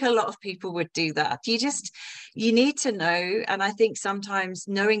I think a lot of people would do that. You need to know. And I think sometimes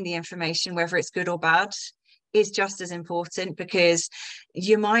knowing the information, whether it's good or bad, is just as important, because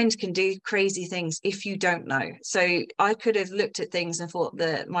your mind can do crazy things if you don't know. So I could have looked at things and thought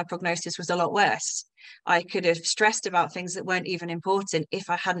that my prognosis was a lot worse. I could have stressed about things that weren't even important if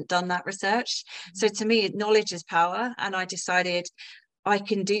I hadn't done that research. So to me, knowledge is power. And I decided, I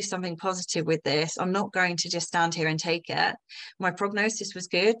can do something positive with this. I'm not going to just stand here and take it. My prognosis was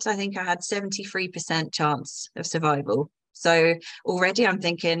good. I think I had 73% chance of survival. So already I'm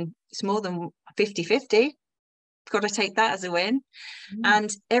thinking it's more than 50-50. Got to take that as a win.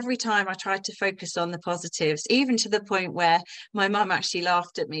 And every time I tried to focus on the positives, even to the point where my mum actually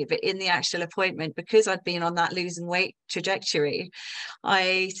laughed at me, but in the actual appointment, because I'd been on that losing weight trajectory,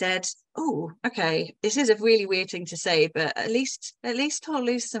 I said, oh, okay, this is a really weird thing to say, but at least I'll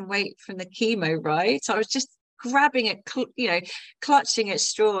lose some weight from the chemo, right? So I was just grabbing at, clutching at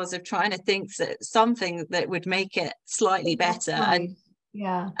straws of trying to think that something that would make it slightly better. Right.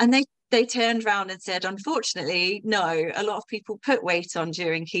 And they turned around and said, unfortunately, no, a lot of people put weight on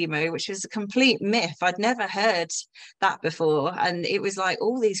during chemo, which was a complete myth. I'd never heard that before. And it was like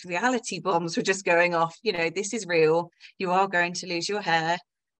all these reality bombs were just going off. This is real. You are going to lose your hair.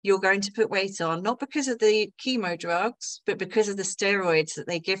 You're going to put weight on, not because of the chemo drugs, but because of the steroids that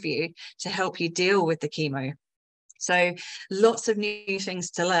they give you to help you deal with the chemo. So lots of new things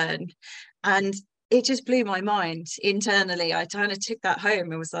to learn. And it just blew my mind internally. I kind of took that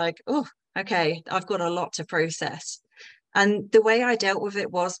home and was like, oh, okay, I've got a lot to process. And the way I dealt with it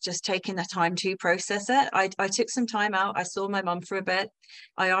was just taking the time to process it. I took some time out. I saw my mum for a bit.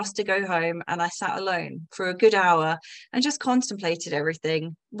 I asked to go home, and I sat alone for a good hour and just contemplated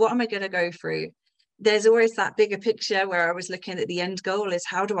everything. What am I going to go through? There's always that bigger picture where I was looking at the end goal is,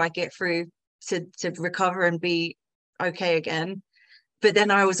 how do I get through to recover and be okay again? But then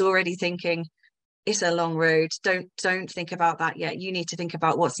I was already thinking, it's a long road. Don't think about that yet. You need to think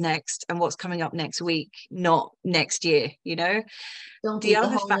about what's next and what's coming up next week, not next year. Don't The eat the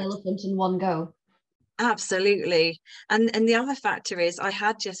other whole fact, elephant in one go. absolutely. And the other factor is I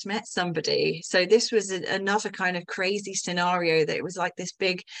had just met somebody. So this was another kind of crazy scenario, that it was like this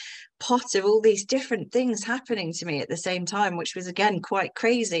big pot of all these different things happening to me at the same time, which was again quite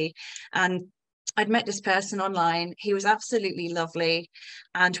crazy. And I'd met this person online. He was absolutely lovely.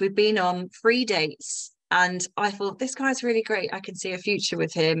 And we'd been on 3 dates. And I thought, this guy's really great. I can see a future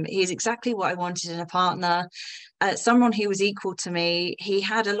with him. He's exactly what I wanted in a partner. Someone who was equal to me. He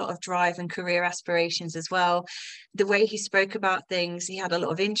had a lot of drive and career aspirations as well. The way he spoke about things, he had a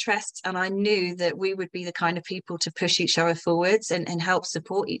lot of interests. And I knew that we would be the kind of people to push each other forwards and help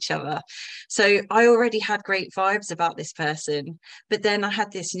support each other. So I already had great vibes about this person. But then I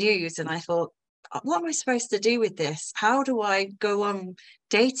had this news and I thought, what am I supposed to do with this? How do I go on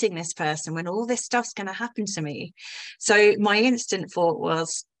dating this person when all this stuff's going to happen to me? So my instant thought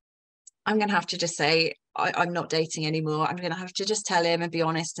was, I'm going to have to just say, I'm not dating anymore. I'm going to have to just tell him and be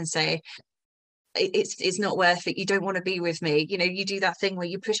honest and say, it's not worth it. You don't want to be with me. You do that thing where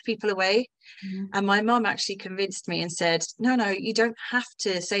you push people away. And my mum actually convinced me and said, no, you don't have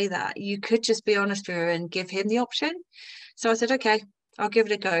to say that. You could just be honest with her and give him the option. So I said, okay, I'll give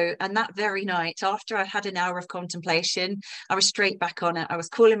it a go. And that very night, after I had an hour of contemplation, I was straight back on it. I was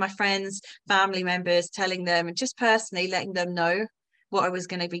calling my friends, family members, telling them, and just personally letting them know what I was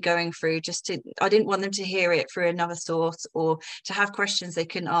going to be going through. I didn't want them to hear it through another source or to have questions they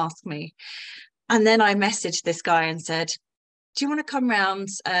couldn't ask me. And then I messaged this guy and said, do you want to come round?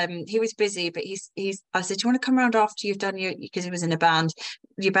 He was busy, but I said, do you want to come round after you've done because he was in a band,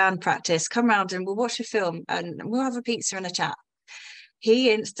 your band practice, come round and we'll watch a film and we'll have a pizza and a chat.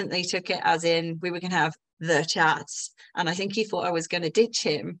 He instantly took it as in we were going to have the chats. And I think he thought I was going to ditch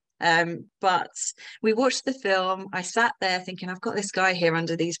him. But we watched the film. I sat there thinking, I've got this guy here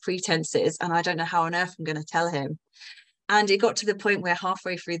under these pretenses and I don't know how on earth I'm going to tell him. And it got to the point where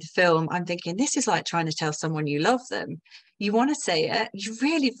halfway through the film, I'm thinking, this is like trying to tell someone you love them. You want to say it, you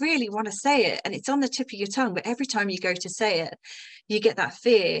really, really want to say it, and it's on the tip of your tongue. But every time you go to say it, you get that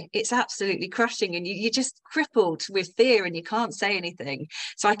fear. It's absolutely crushing, and you're just crippled with fear, and you can't say anything.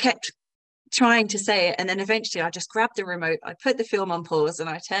 So I kept trying to say it, and then eventually I just grabbed the remote, I put the film on pause, and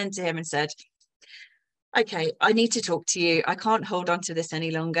I turned to him and said, okay, I need to talk to you. I can't hold on to this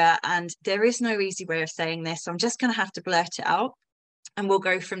any longer. And there is no easy way of saying this. So I'm just going to have to blurt it out, and we'll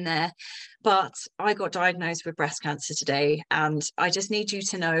go from there. But I got diagnosed with breast cancer today, and I just need you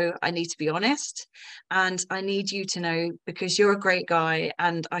to know, I need to be honest, and I need you to know, because you're a great guy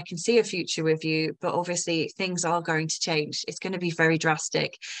and I can see a future with you, but obviously things are going to change. It's going to be very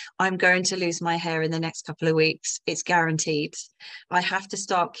drastic. I'm going to lose my hair in the next couple of weeks. It's guaranteed. I have to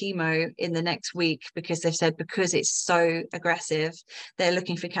start chemo in the next week, because they've said, because it's so aggressive, they're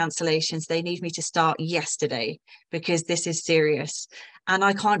looking for cancellations. They need me to start yesterday, because this is serious. And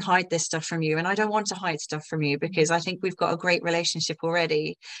I can't hide this stuff from you. And I don't want to hide stuff from you, because I think we've got a great relationship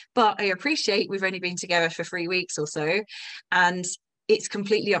already. But I appreciate we've only been together for 3 weeks or so. And it's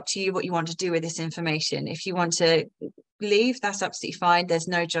completely up to you what you want to do with this information. If you want to leave, that's absolutely fine. There's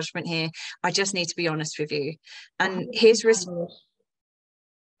no judgment here. I just need to be honest with you. And his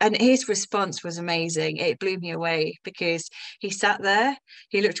response was amazing. It blew me away, because he sat there,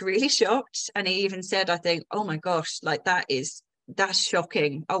 he looked really shocked, and he even said, I think, oh my gosh, like that's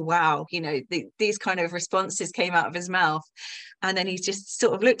shocking. Oh wow, these kind of responses came out of his mouth. And then he just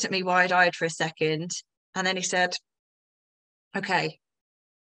sort of looked at me wide-eyed for a second, and then he said, okay.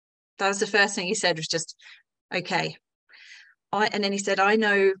 That was the first thing he said, was just, okay. And then he said, I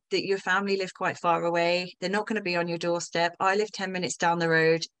know that your family live quite far away. They're not going to be on your doorstep. I live 10 minutes down the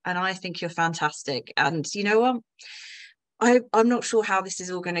road, and I think you're fantastic. And you know what? I'm not sure how this is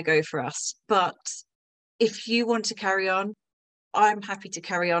all going to go for us, but if you want to carry on, I'm happy to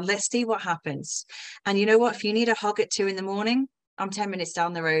carry on. Let's see what happens. And you know what? If you need a hug at 2 a.m, I'm 10 minutes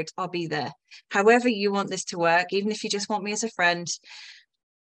down the road. I'll be there. However you want this to work, even if you just want me as a friend,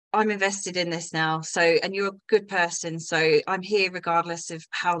 I'm invested in this now. So, and you're a good person. So I'm here regardless of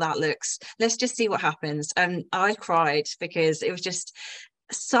how that looks. Let's just see what happens. And I cried, because it was just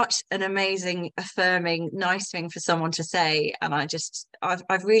such an amazing, affirming, nice thing for someone to say. And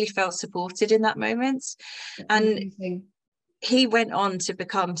I've really felt supported in that moment. And Amazing. he went on to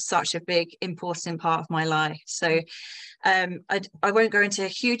become such a big, important part of my life. So I won't go into a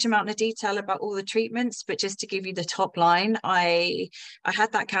huge amount of detail about all the treatments, but just to give you the top line, I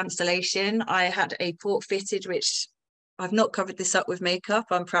had that cancellation. I had a port fitted, which I've not covered this up with makeup.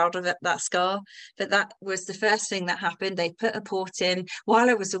 I'm proud of that scar, but that was the first thing that happened. They put a port in while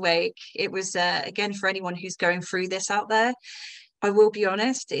I was awake. It was, again, for anyone who's going through this out there, I will be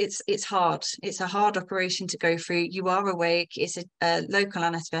honest, it's hard. It's a hard operation to go through. You are awake. It's a local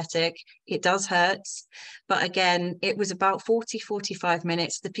anesthetic. It does hurt. But again, it was about 45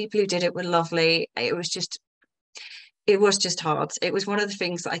 minutes. The people who did it were lovely. It was just hard. It was one of the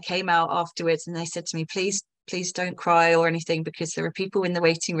things that I came out afterwards, and they said to me, please don't cry or anything, because there are people in the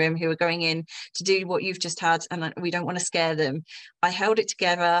waiting room who are going in to do what you've just had, and we don't want to scare them. I held it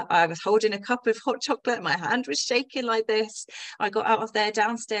together. I was holding a cup of hot chocolate. My hand was shaking like this. I got out of there,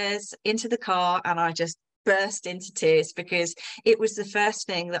 downstairs into the car, and I just burst into tears, because it was the first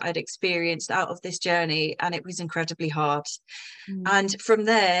thing that I'd experienced out of this journey, and it was incredibly hard. And from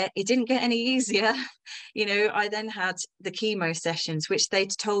there, it didn't get any easier. I then had the chemo sessions, which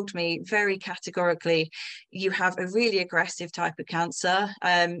they'd told me very categorically, you have a really aggressive type of cancer.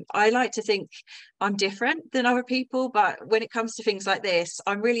 I like to think I'm different than other people, but when it comes to things like this,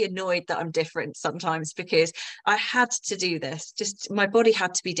 I'm really annoyed that I'm different sometimes, because I had to do this. Just my body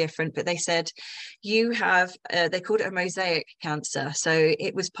had to be different. But they said, you have, they called it a mosaic cancer. So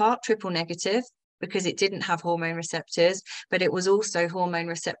it was part triple negative, because it didn't have hormone receptors, but it was also hormone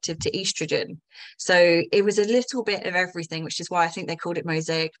receptive to estrogen. So it was a little bit of everything, which is why I think they called it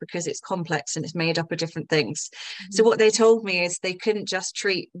mosaic, because it's complex and it's made up of different things. So what they told me is they couldn't just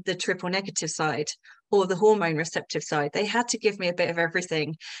treat the triple negative side or the hormone receptive side. They had to give me a bit of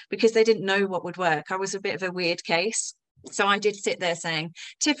everything, because they didn't know what would work. I was a bit of a weird case. So I did sit there saying,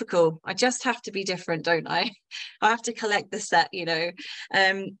 typical, I just have to be different, don't I? I have to collect the set,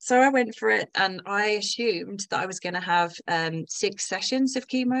 So I went for it, and I assumed that I was going to have 6 sessions of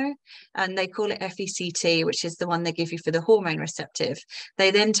chemo, and they call it FECT, which is the one they give you for the hormone receptive. They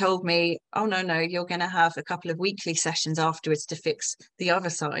then told me, oh, no, you're going to have a couple of weekly sessions afterwards to fix the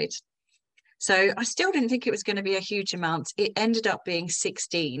other side. So I still didn't think it was going to be a huge amount. It ended up being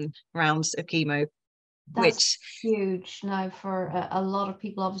 16 rounds of chemo. That's huge now for a lot of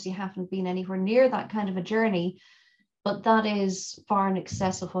people. Obviously haven't been anywhere near that kind of a journey. But that is far in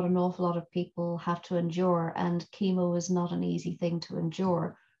excess of what an awful lot of people have to endure. And chemo is not an easy thing to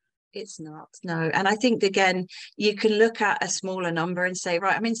endure. It's not, no. And I think, again, you can look at a smaller number and say,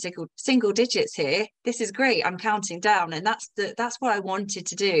 right, I'm in single digits here. This is great. I'm counting down. And that's what I wanted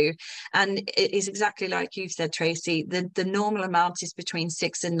to do. And it is exactly like you've said, Tracy. The normal amount is between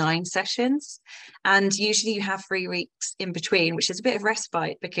 6 and 9 sessions. And usually you have 3 weeks in between, which is a bit of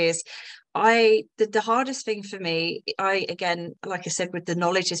respite, because the hardest thing for me, again, like I said, with the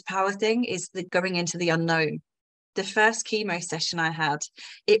knowledge is power thing, is the going into the unknown. The first chemo session I had,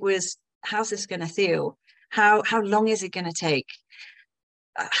 it was, how's this going to feel? How long is it going to take?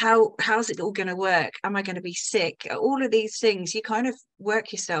 How's it all going to work? Am I going to be sick? All of these things, you kind of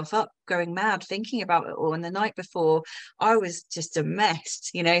work yourself up, going mad thinking about it all. And the night before, I was just a mess,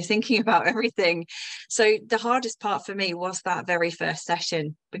 thinking about everything. So the hardest part for me was that very first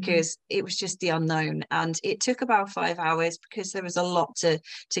session, because it was just the unknown, and it took about 5 hours because there was a lot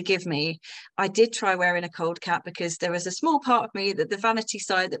to give me. I did try wearing a cold cap, because there was a small part of me, that the vanity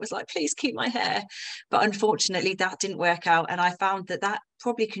side, that was like, please keep my hair, but unfortunately that didn't work out, and I found that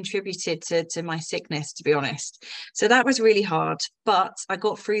probably contributed to my sickness, to be honest. So that was really hard, but I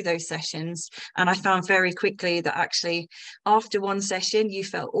got through those sessions, and I found very quickly that actually after one session you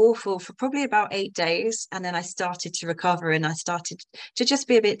felt awful for probably about 8 days, and then I started to recover, and I started to just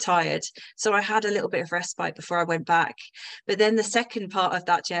be a bit tired. So I had a little bit of respite before I went back. But then the second part of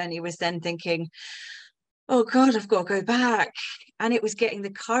that journey was then thinking, oh God, I've got to go back. And it was getting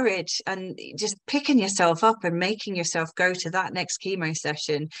the courage and just picking yourself up and making yourself go to that next chemo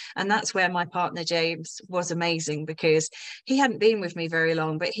session. And that's where my partner James was amazing, because he hadn't been with me very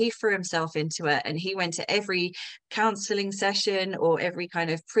long, but he threw himself into it, and he went to every counseling session or every kind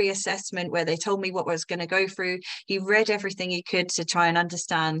of pre-assessment where they told me what I was going to go through. He read everything he could to try and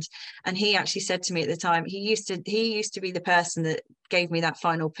understand. And he actually said to me at the time, he used to be the person that gave me that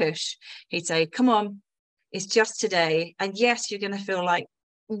final push. He'd say, come on, it's just today. And yes, you're going to feel like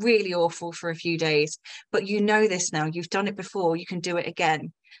really awful for a few days, but you know this now, you've done it before, you can do it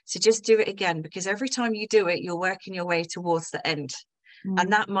again. So just do it again, because every time you do it, you're working your way towards the end.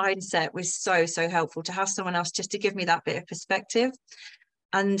 And that mindset was so helpful, to have someone else just to give me that bit of perspective.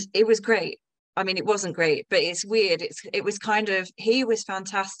 And it was great. I mean, it wasn't great, but it's weird. It was kind of, he was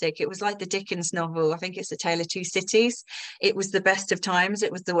fantastic. It was like the Dickens novel. I think it's A Tale of Two Cities. It was the best of times.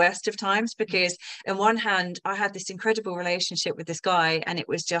 It was the worst of times, because on one hand, I had this incredible relationship with this guy, and it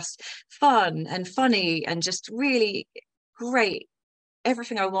was just fun and funny and just really great,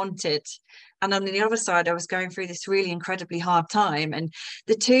 everything I wanted. And on the other side, I was going through this really incredibly hard time, and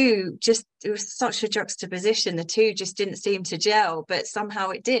the two just, it was such a juxtaposition. The two just didn't seem to gel, but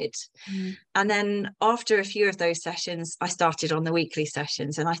somehow it did. And then after a few of those sessions, I started on the weekly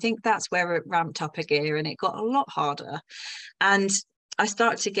sessions, and I think that's where it ramped up a gear, and it got a lot harder. And I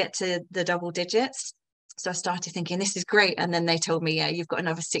started to get to the double digits. So I started thinking, this is great. And then they told me, yeah, you've got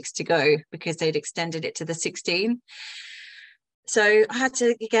another 6 to go, because they'd extended it to the 16. So I had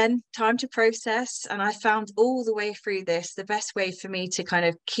to, again, time to process. And I found all the way through this, the best way for me to kind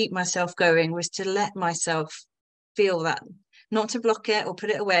of keep myself going was to let myself feel that, not to block it or put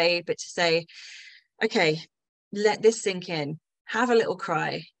it away, but to say, okay, let this sink in, have a little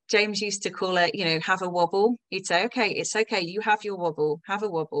cry. James used to call it, have a wobble. He'd say, okay, it's okay. You have your wobble, have a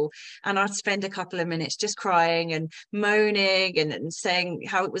wobble. And I'd spend a couple of minutes just crying and moaning and saying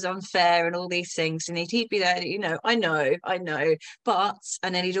how it was unfair and all these things. And he'd be there, I know. But,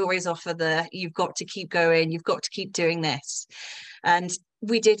 and then he'd always offer you've got to keep going. You've got to keep doing this. And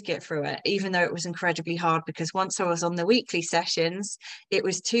we did get through it, even though it was incredibly hard, because once I was on the weekly sessions, it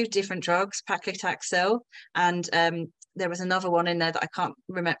was 2 different drugs, paclitaxel, and there was another one in there that I can't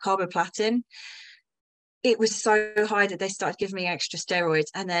remember, carboplatin. It was so high that they started giving me extra steroids.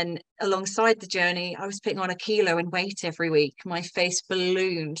 And then alongside the journey, I was putting on 1 kilo in weight every week. My face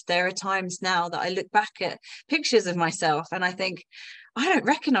ballooned. There are times now that I look back at pictures of myself and I think, I don't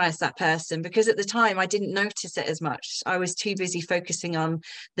recognize that person, because at the time I didn't notice it as much. I was too busy focusing on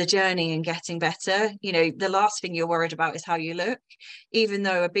the journey and getting better. The last thing you're worried about is how you look, even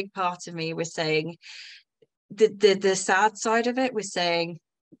though a big part of me was saying, the sad side of it was saying,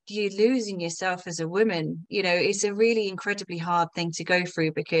 you're losing yourself as a woman. It's a really incredibly hard thing to go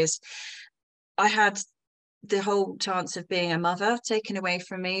through, because I had the whole chance of being a mother taken away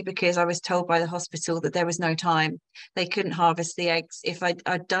from me, because I was told by the hospital that there was no time. They couldn't harvest the eggs. If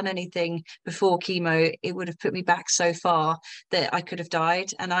I'd done anything before chemo, it would have put me back so far that I could have died.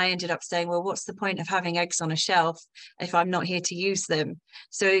 And I ended up saying, well, what's the point of having eggs on a shelf if I'm not here to use them?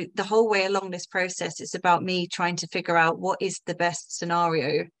 So the whole way along this process, it's about me trying to figure out what is the best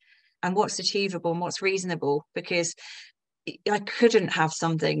scenario. and what's achievable and what's reasonable, because I couldn't have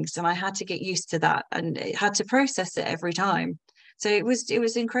some things and I had to get used to that and had to process it every time. So it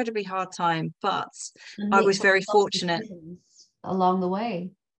was incredibly hard time, but And I make was some very tough fortunate. decisions along the way.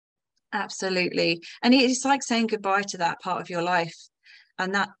 Absolutely. And it's like saying goodbye to that part of your life,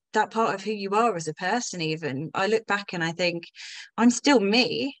 and that part of who you are as a person. Even I look back and I think I'm still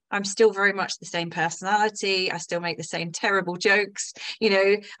me. I'm still very much the same personality. I still make the same terrible jokes.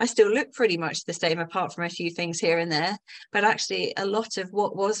 I still look pretty much the same, apart from a few things here and there. But actually, a lot of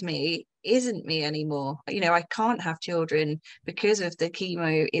what was me isn't me anymore. I can't have children because of the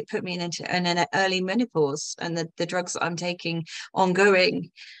chemo. It put me into an early menopause, and the drugs that I'm taking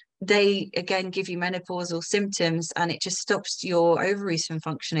ongoing, they again give you menopausal symptoms, and it just stops your ovaries from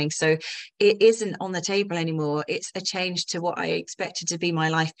functioning. So it isn't on the table anymore. It's a change to what I expected to be my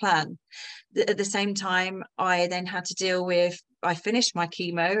life plan. At the same time, I then had to deal with, I finished my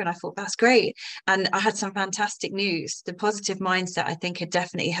chemo and I thought, that's great. And I had some fantastic news. The positive mindset, I think, had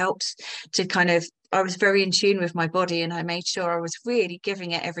definitely helped to I was very in tune with my body, and I made sure I was really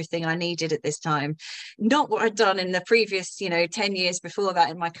giving it everything I needed at this time. Not what I'd done in the previous, 10 years before that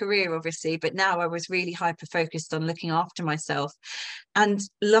in my career, obviously, but now I was really hyper focused on looking after myself. And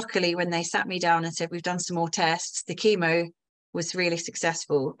luckily, when they sat me down and said, we've done some more tests, the chemo was really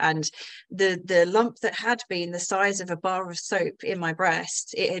successful, and the lump that had been the size of a bar of soap in my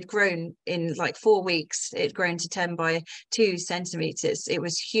breast, it had grown in like 4 weeks. It had grown to 10 by 2 centimeters. It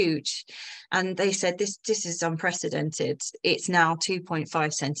was huge, and they said, this is unprecedented. It's now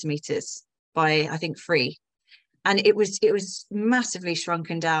 2.5 centimeters by, I think, 3. And it was massively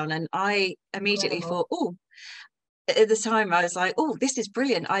shrunken down, and I immediately Incredible. thought, oh, at the time I was like, oh, this is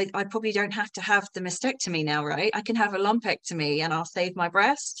brilliant. I probably don't have to have the mastectomy now, right? I can have a lumpectomy and I'll save my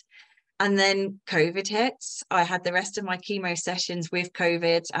breast. And then COVID hits. I had the rest of my chemo sessions with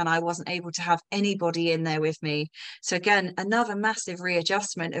COVID, and I wasn't able to have anybody in there with me. So again, another massive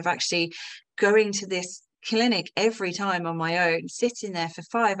readjustment of actually going to this clinic every time on my own, sitting there for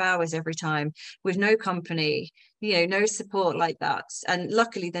 5 hours every time with no company, no support like that. And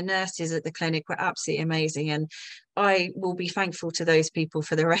luckily the nurses at the clinic were absolutely amazing, and I will be thankful to those people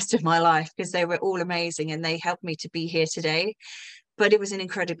for the rest of my life, because they were all amazing and they helped me to be here today. But it was an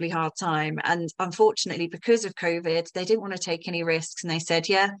incredibly hard time, and unfortunately, because of COVID, they didn't want to take any risks, and they said,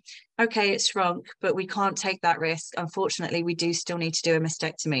 yeah, okay, it's shrunk, but we can't take that risk. Unfortunately, we do still need to do a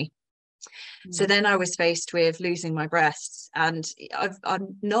mastectomy. So then I was faced with losing my breasts, and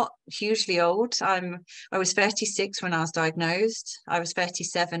I'm not hugely old. I was 36 when I was diagnosed. I was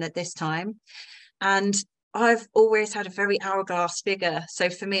 37 at this time, and I've always had a very hourglass figure. So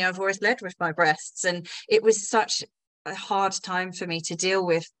for me, I've always led with my breasts, and it was such a hard time for me to deal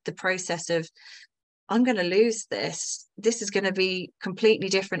with the process of, I'm going to lose this. This is going to be completely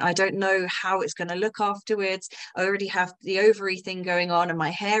different. I don't know how it's going to look afterwards. I already have the ovary thing going on and my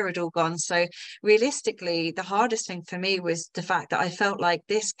hair had all gone. So realistically, the hardest thing for me was the fact that I felt like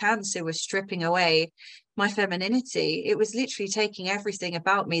this cancer was stripping away my femininity. It was literally taking everything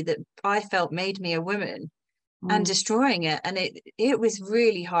about me that I felt made me a woman and destroying it. And it was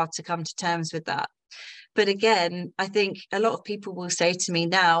really hard to come to terms with that. But again, I think a lot of people will say to me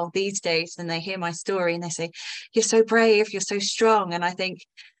now these days, when they hear my story, and they say, you're so brave, you're so strong. And I think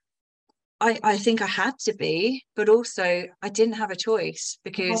I think I had to be, but also I didn't have a choice, It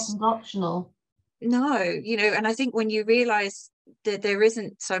because wasn't optional. no, and I think when you realize that there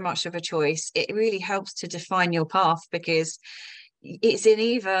isn't so much of a choice, it really helps to define your path, because it's in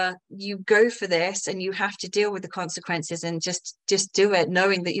either you go for this and you have to deal with the consequences and just do it,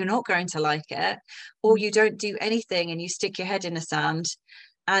 knowing that you're not going to like it, or you don't do anything and you stick your head in the sand,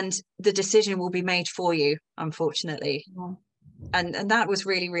 and the decision will be made for you, unfortunately. Yeah. And that was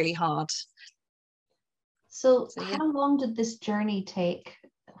really, really hard. So Yeah. how long did this journey take,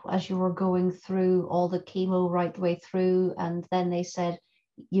 as you were going through all the chemo right the way through, and then they said,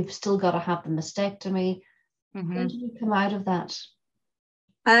 you've still got to have the mastectomy? When did you come out of that?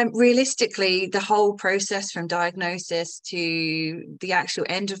 Realistically, the whole process from diagnosis to the actual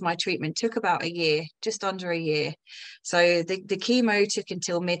end of my treatment took about a year, just under a year. So the chemo took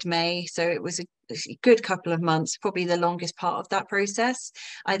until mid-May. So it was a good couple of months, probably the longest part of that process.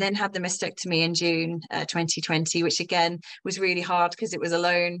 I then had the mastectomy in June 2020, which again was really hard because it was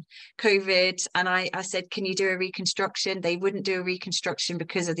alone, COVID. And I said, can you do a reconstruction? They wouldn't do a reconstruction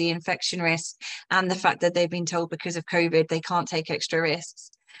because of the infection risk and the fact that they've been told because of COVID, they can't take extra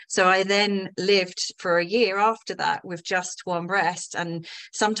risks. So I then lived for a year after that with just one breast, and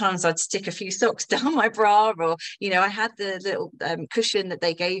sometimes I'd stick a few socks down my bra, or I had the little cushion that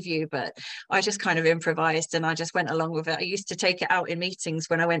they gave you, but I just kind of improvised and I just went along with it. I used to take it out in meetings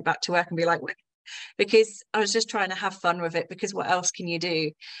when I went back to work and be like, because I was just trying to have fun with it, because what else can you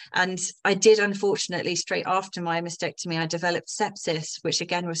do? And I did, unfortunately, straight after my mastectomy, I developed sepsis, which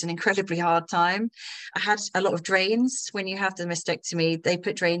again was an incredibly hard time. I had a lot of drains. When you have the mastectomy, they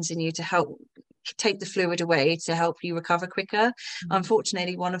put drains in you to help take the fluid away to help you recover quicker.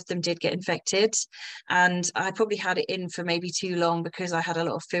 Unfortunately, one of them did get infected, and I probably had it in for maybe too long because I had a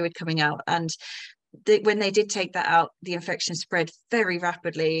lot of fluid coming out. And when they did take that out, the infection spread very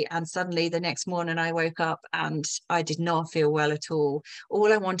rapidly, and suddenly the next morning I woke up and I did not feel well at all.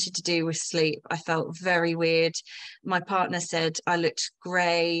 All I wanted to do was sleep. I felt very weird. My partner said I looked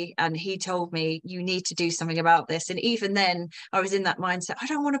grey, and he told me, you need to do something about this. And even then I was in that mindset, I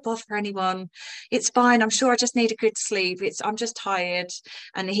don't want to bother anyone, it's fine, I'm sure I just need a good sleep, I'm just tired.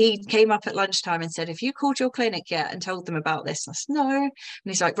 And he came up at lunchtime and said, have you called your clinic yet and told them about this? And I said, no. And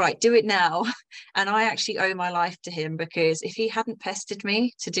he's like, right, do it now. And I actually owe my life to him, because if he hadn't pestered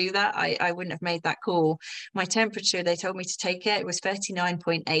me to do that, I wouldn't have made that call. My temperature, they told me to take it was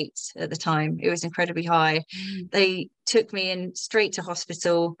 39.8 at the time. It was incredibly high. They took me in straight to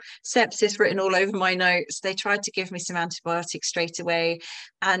hospital, sepsis written all over my notes. They tried to give me some antibiotics straight away.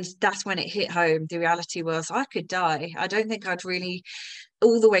 And that's when it hit home. The reality was I could die. I don't think I'd really,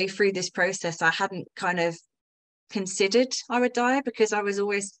 all the way through this process, I hadn't kind of considered I would die, because I was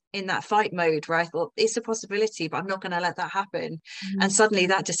always in that fight mode where I thought it's a possibility, but I'm not going to let that happen. And suddenly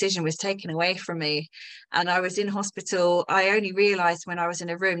that decision was taken away from me, and I was in hospital. I only realized when I was in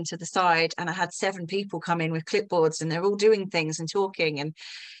a room to the side and I had 7 people come in with clipboards, and they're all doing things and talking, and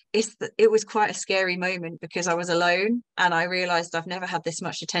it was quite a scary moment, because I was alone and I realized I've never had this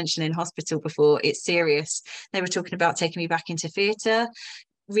much attention in hospital before. It's serious. They were talking about taking me back into theatre,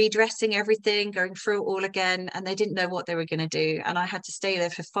 redressing everything, going through it all again, and they didn't know what they were going to do. And I had to stay there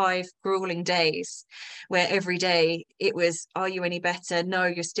for 5 grueling days, where every day it was, are you any better? No,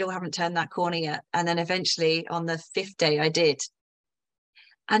 you still haven't turned that corner yet. And then eventually on the 5th day I did.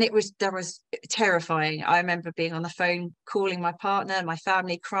 And that was terrifying. I remember being on the phone, calling my partner, my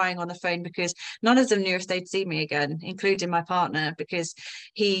family, crying on the phone, because none of them knew if they'd see me again, including my partner, because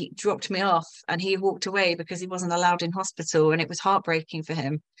he dropped me off and he walked away because he wasn't allowed in hospital, and it was heartbreaking for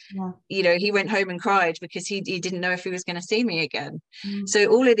him. He went home and cried because he didn't know if he was going to see me again. So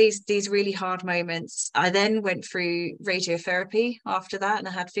all of these really hard moments. I then went through radiotherapy after that, and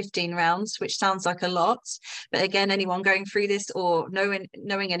I had 15 rounds, which sounds like a lot, but again, anyone going through this, or knowing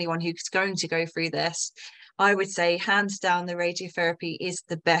anyone who's going to go through this, I would say hands down the radiotherapy is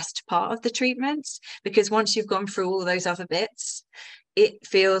the best part of the treatments, because once you've gone through all those other bits, it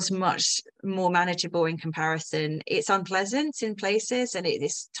feels much more manageable in comparison. It's unpleasant in places, and it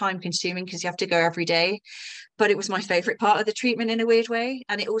is time consuming because you have to go every day, but it was my favorite part of the treatment in a weird way,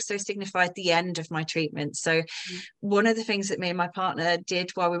 and it also signified the end of my treatment. So one of the things that me and my partner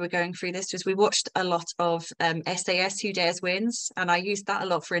did while we were going through this was we watched a lot of SAS Who Dares Wins, and I used that a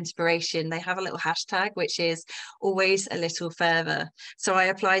lot for inspiration. They have a little hashtag which is always a little further, so I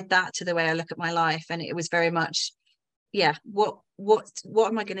applied that to the way I look at my life, and it was very much, what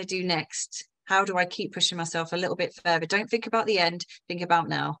am I going to do next? How do I keep pushing myself a little bit further? Don't think about the end, think about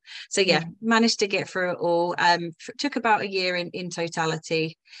now. So managed to get through it all. Took about a year in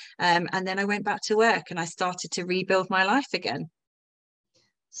totality, and then I went back to work and I started to rebuild my life again.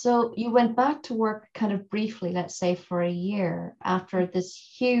 So you went back to work kind of briefly, let's say for a year, after this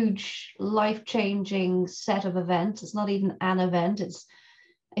huge life-changing set of events. It's not even an event, it's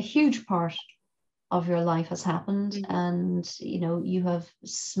a huge part of your life has happened, and you have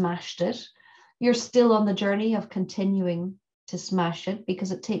smashed it. You're still on the journey of continuing to smash it,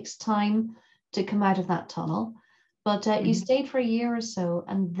 because it takes time to come out of that tunnel. But you stayed for a year or so,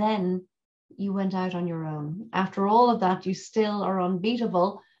 and then you went out on your own. After all of that, you still are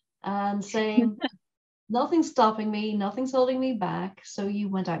unbeatable and saying, nothing's stopping me, nothing's holding me back. So you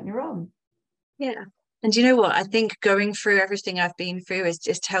went out on your own. Yeah. And you know what? I think going through everything I've been through has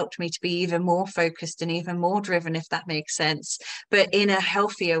just helped me to be even more focused and even more driven, if that makes sense, but in a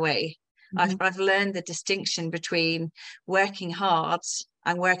healthier way. I've learned the distinction between working hard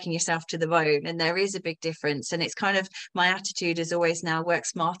and working yourself to the bone. And there is a big difference. And it's kind of, my attitude is always now work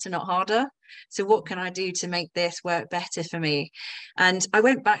smarter, not harder. So what can I do to make this work better for me? And I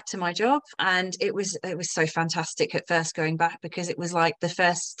went back to my job, and it was so fantastic at first going back, because it was like the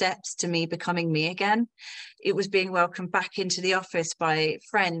first steps to me becoming me again. It was being welcomed back into the office by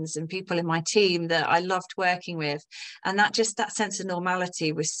friends and people in my team that I loved working with. And that sense of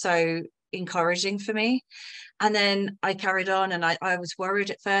normality was so encouraging for me. And then I carried on, and I was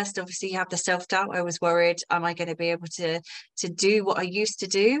worried at first. Obviously, you have the self-doubt. I was worried, am I going to be able to do what I used to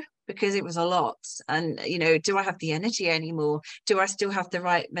do? Because it was a lot. And, you know, do I have the energy anymore? Do I still have the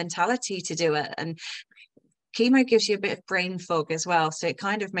right mentality to do it? And chemo gives you a bit of brain fog as well. So it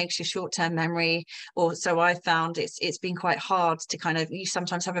kind of makes your short-term memory, or so I found it's been quite hard to kind of, you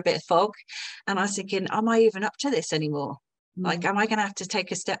sometimes have a bit of fog. And I was thinking, am I even up to this anymore? Like, am I going to have to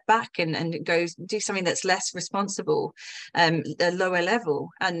take a step back and go do something that's less responsible, a lower level?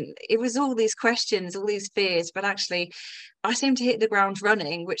 And it was all these questions, all these fears, but actually I seemed to hit the ground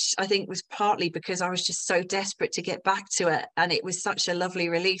running, which I think was partly because I was just so desperate to get back to it. And it was such a lovely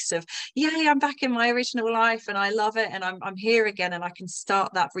release of, yay, I'm back in my original life and I love it. And I'm here again, and I can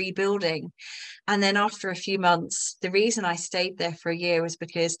start that rebuilding. And then after a few months, the reason I stayed there for a year was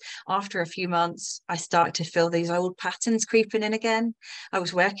because after a few months, I started to feel these old patterns creeping in again. I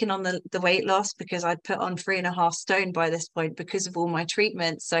was working on the weight loss, because I'd put on 3.5 stone by this point because of all my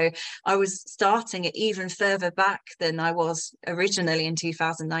treatments. So I was starting it even further back than I was originally in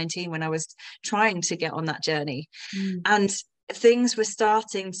 2019, when I was trying to get on that journey. And things were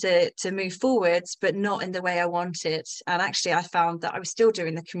starting to move forwards, but not in the way I wanted. And actually I found that I was still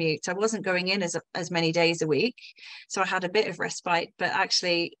doing the commute. I wasn't going in as many days a week, so I had a bit of respite, but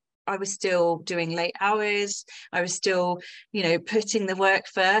actually I was still doing late hours. I was still, you know, putting the work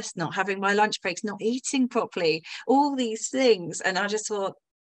first, not having my lunch breaks, not eating properly, all these things. And I just thought,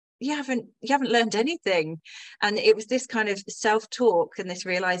 you haven't learned anything. And it was this kind of self-talk and this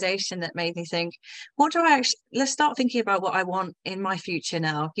realization that made me think, what do I actually, let's start thinking about what I want in my future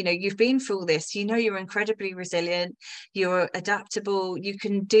now. You know, you've been through this, you know, you're incredibly resilient, you're adaptable, you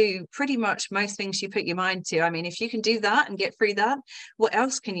can do pretty much most things you put your mind to. I mean, if you can do that and get through that, what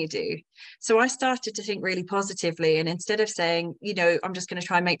else can you do? So I started to think really positively, and instead of saying, you know, I'm just going to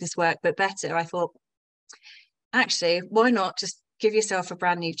try and make this work but better, I thought, actually, why not just give yourself a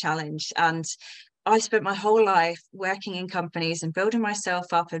brand new challenge? And I spent my whole life working in companies and building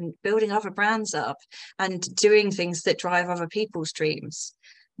myself up and building other brands up and doing things that drive other people's dreams.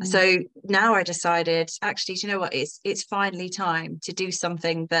 So now I decided, actually, do you know what? It's finally time to do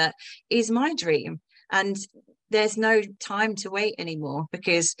something that is my dream. And there's no time to wait anymore,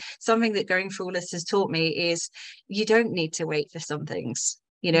 because something that going through all this has taught me is you don't need to wait for some things.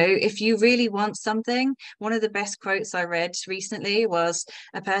 You know, if you really want something, one of the best quotes I read recently was,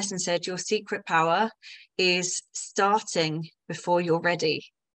 a person said, your secret power is starting before you're ready.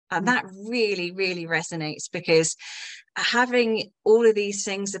 And that really, really resonates, because having all of these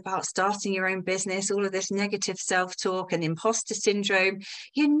things about starting your own business, all of this negative self-talk and imposter syndrome,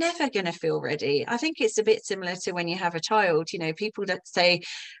 you're never going to feel ready. I think it's a bit similar to when you have a child. You know, people that say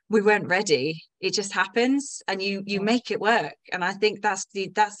we weren't ready, it just happens, and you make it work. And I think that's the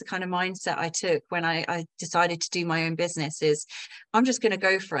kind of mindset I took when I decided to do my own business. Is I'm just going to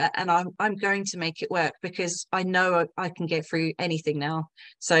go for it, and I'm going to make it work, because I know I can get through anything now.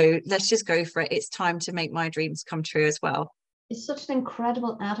 So let's just go for it. It's time to make my dreams come true as well. It's such an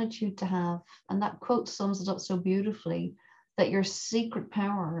incredible attitude to have. And that quote sums it up so beautifully, that your secret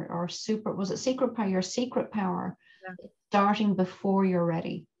power, or secret power? Your secret power, starting before you're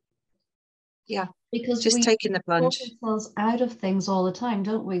ready. Yeah. Because just we taking the plunge. Talk ourselves out of things all the time,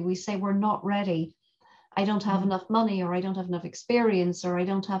 don't we? We say we're not ready. I don't have enough money, or I don't have enough experience, or I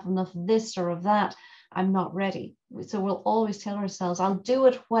don't have enough of this or of that. I'm not ready. So we'll always tell ourselves, I'll do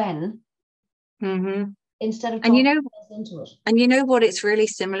it when, instead of talking ourselves into it. And you know what it's really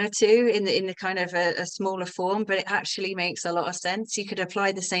similar to in the kind of a smaller form, but it actually makes a lot of sense. You could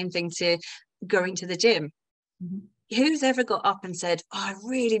apply the same thing to going to the gym. Who's ever got up and said, oh, I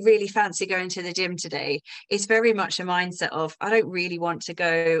really, really fancy going to the gym today? It's very much a mindset of, I don't really want to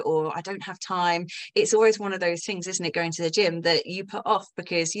go, or I don't have time. It's always one of those things, isn't it, going to the gym, that you put off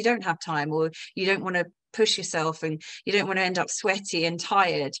because you don't have time, or you don't want to push yourself, and you don't want to end up sweaty and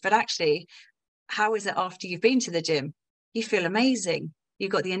tired. But actually, how is it after you've been to the gym? You feel amazing. You've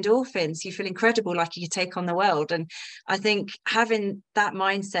got the endorphins, you feel incredible, like you take on the world. And I think having that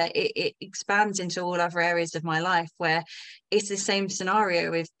mindset, it expands into all other areas of my life, where it's the same scenario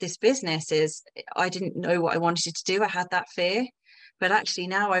with this business. Is I didn't know what I wanted to do. I had that fear, but actually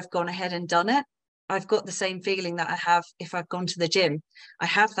now I've gone ahead and done it. I've got the same feeling that I have if I've gone to the gym. I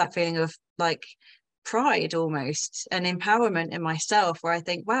have that feeling of like pride almost, and empowerment in myself, where I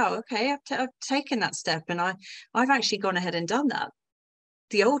think, wow, okay, I've taken that step, and I've actually gone ahead and done that.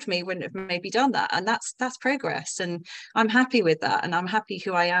 The old me wouldn't have maybe done that, and that's progress, and I'm happy with that, and I'm happy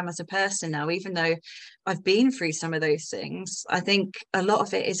who I am as a person now, even though I've been through some of those things. I think a lot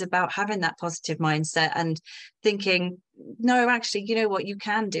of it is about having that positive mindset and thinking, no, actually, you know what, you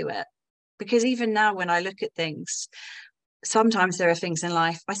can do it. Because even now when I look at things, sometimes there are things in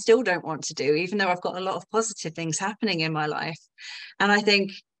life I still don't want to do, even though I've got a lot of positive things happening in my life. And I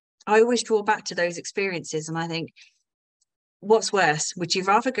think I always draw back to those experiences, and I think, what's worse? Would you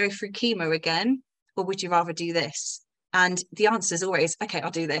rather go through chemo again, or would you rather do this? And the answer is always, okay, I'll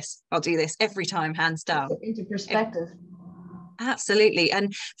do this. I'll do this every time, hands down. Into perspective. Absolutely.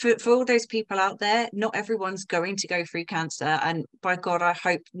 And for all those people out there, not everyone's going to go through cancer. And by God, I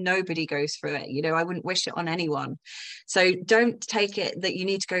hope nobody goes through it. You know, I wouldn't wish it on anyone. So don't take it that you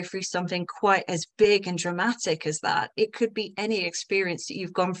need to go through something quite as big and dramatic as that. It could be any experience that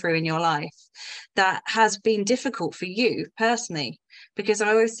you've gone through in your life that has been difficult for you personally, because I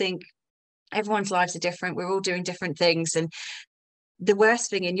always think everyone's lives are different. We're all doing different things. And the worst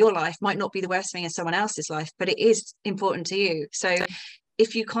thing in your life might not be the worst thing in someone else's life, but it is important to you. So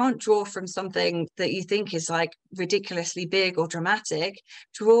if you can't draw from something that you think is like ridiculously big or dramatic,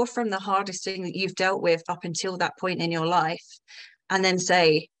 draw from the hardest thing that you've dealt with up until that point in your life, and then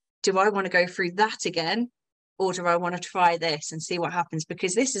say, do I want to go through that again? Or do I want to try this and see what happens?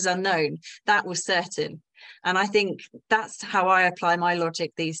 Because this is unknown. That was certain. And I think that's how I apply my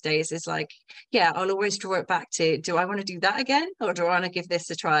logic these days, is like, yeah, I'll always draw it back to, do I want to do that again? Or do I want to give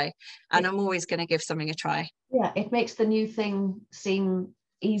this a try? And I'm always going to give something a try. Yeah, it makes the new thing seem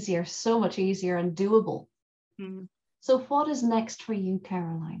easier, so much easier and doable. Mm. So what is next for you,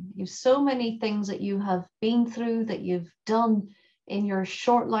 Caroline? You have so many things that you have been through, that you've done in your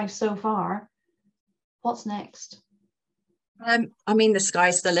short life so far. What's next? I mean, the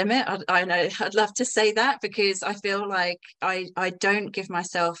sky's the limit. I know I'd love to say that, because I feel like I don't give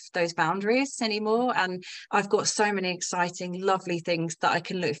myself those boundaries anymore. And I've got so many exciting, lovely things that I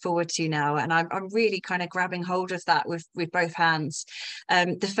can look forward to now. And I'm really kind of grabbing hold of that with both hands.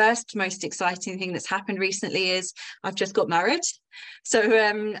 The first most exciting thing that's happened recently is I've just got married. So,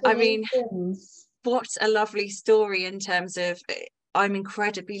 I mean, what a lovely story in terms of, I'm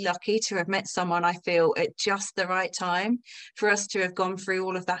incredibly lucky to have met someone, I feel, at just the right time for us to have gone through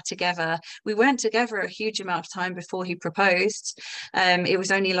all of that together. We weren't together a huge amount of time before he proposed. It was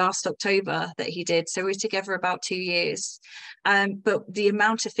only last October that he did. So we were together about 2 years. But the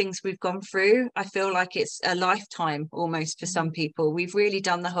amount of things we've gone through, I feel like it's a lifetime almost for some people. We've really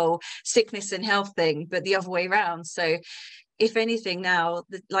done the whole sickness and health thing, but the other way around. So if anything now,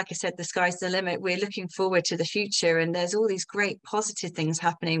 like I said, the sky's the limit. We're looking forward to the future, and there's all these great positive things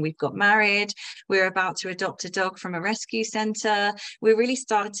happening. We've got married. We're about to adopt a dog from a rescue centre. We're really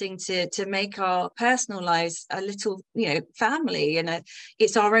starting to make our personal lives a little, family, and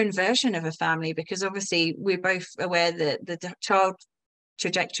it's our own version of a family, because obviously we're both aware that the child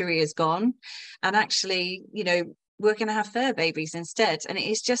trajectory is gone, and actually, we're going to have fur babies instead. And it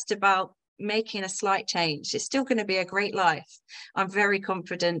is just about making a slight change. It's still going to be a great life. I'm very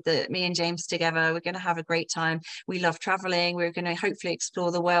confident that me and James together, we're going to have a great time. We love traveling. We're going to hopefully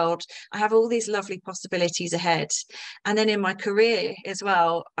explore the world. I have all these lovely possibilities ahead. And then in my career as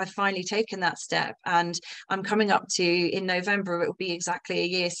well, I've finally taken that step, and I'm coming up to, in November, it will be exactly a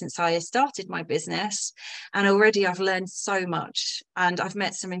year since I started my business. And already I've learned so much, and I've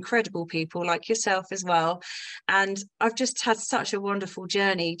met some incredible people like yourself as well. And I've just had such a wonderful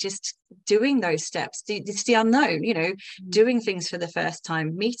journey, just doing those steps. It's the unknown, doing things for the first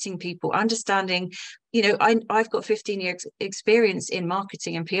time, meeting people, understanding, I've got 15 years experience in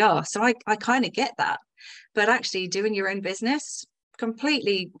marketing and PR, so I kind of get that. But actually doing your own business,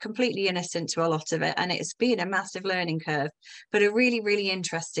 completely innocent to a lot of it, and it's been a massive learning curve, but a really, really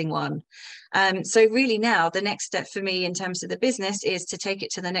interesting one. So really now the next step for me in terms of the business is to take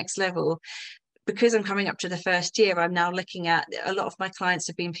it to the next level. Because I'm coming up to the first year, I'm now looking at, a lot of my clients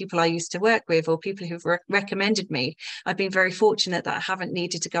have been people I used to work with, or people who've recommended me. I've been very fortunate that I haven't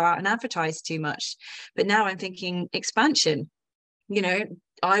needed to go out and advertise too much. But now I'm thinking expansion.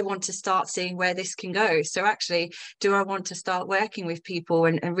 I want to start seeing where this can go. So actually, do I want to start working with people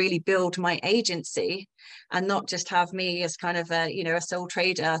and really build my agency, and not just have me as kind of a sole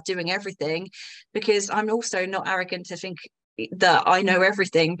trader doing everything? Because I'm also not arrogant to think, that I know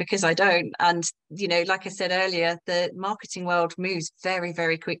everything, because I don't. And, like I said earlier, the marketing world moves very,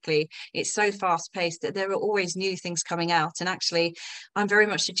 very quickly. It's so fast paced that there are always new things coming out. And actually, I'm very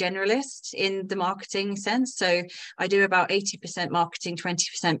much a generalist in the marketing sense. So I do about 80% marketing,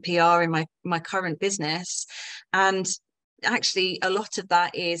 20% PR in my current business. And actually, a lot of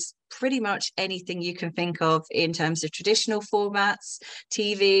that is pretty much anything you can think of in terms of traditional formats,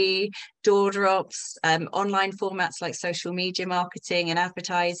 TV, door drops, online formats like social media marketing and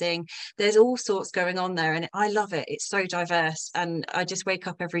advertising. There's all sorts going on there, and I love it. It's so diverse, and I just wake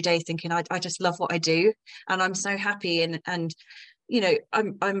up every day thinking I just love what I do, and I'm so happy. And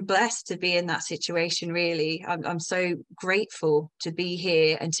I'm blessed to be in that situation, really. I'm so grateful to be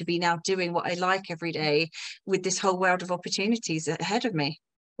here and to be now doing what I like every day, with this whole world of opportunities ahead of me.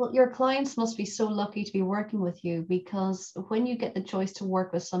 Well, your clients must be so lucky to be working with you, because when you get the choice to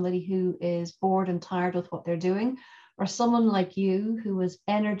work with somebody who is bored and tired with what they're doing, or someone like you who is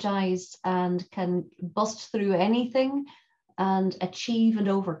energized and can bust through anything and achieve and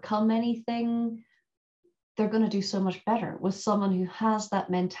overcome anything, they're going to do so much better with someone who has that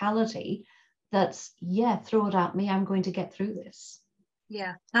mentality that's, yeah, throw it at me, I'm going to get through this.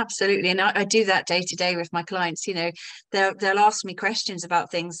 Yeah, absolutely. And I do that day to day with my clients. They'll ask me questions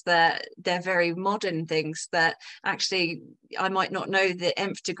about things that they're very modern things that actually I might not know the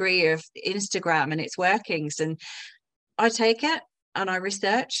nth degree of Instagram and its workings. And I take it and I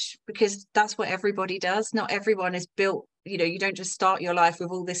research, because that's what everybody does. Not everyone is built, you don't just start your life with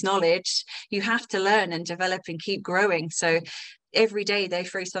all this knowledge. You have to learn and develop and keep growing. So every day they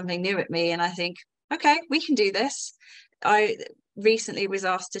throw something new at me, and I think, okay, we can do this. I recently was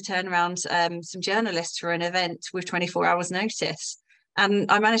asked to turn around some journalists for an event with 24 hours notice, and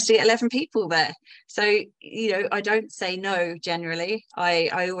I managed to get 11 people there. So I don't say no. Generally, I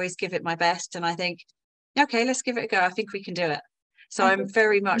always give it my best, and I think, okay, let's give it a go. I think we can do it. So I'm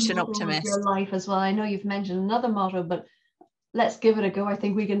very much an optimist. Your life as well. I know you've mentioned another motto, but let's give it a go. I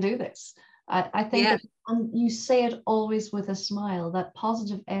think we can do this. I think Yeah. that, and you say it always with a smile, that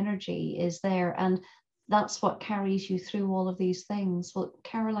positive energy is there, and that's what carries you through all of these things. Well,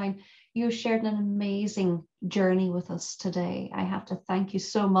 Caroline, you shared an amazing journey with us today. I have to thank you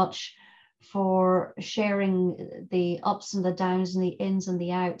so much for sharing the ups and the downs and the ins and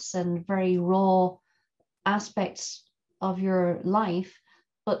the outs and very raw aspects of your life,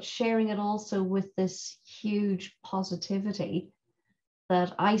 but sharing it also with this huge positivity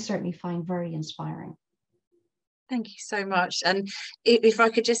that I certainly find very inspiring. Thank you so much. And if I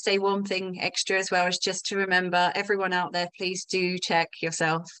could just say one thing extra as well, is just to remember, everyone out there, please do check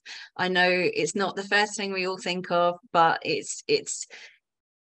yourself. I know it's not the first thing we all think of, but it's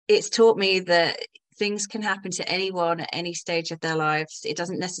taught me that things can happen to anyone at any stage of their lives. It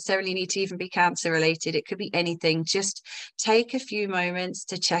doesn't necessarily need to even be cancer related. It could be anything. Just take a few moments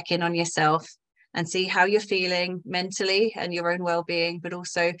to check in on yourself and see how you're feeling mentally and your own well-being, but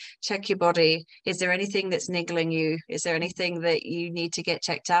also check your body. Is there anything that's niggling you? Is there anything that you need to get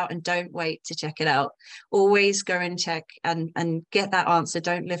checked out? And don't wait to check it out. Always go and check and get that answer.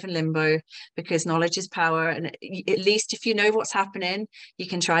 Don't live in limbo, because knowledge is power. And at least if you know what's happening, you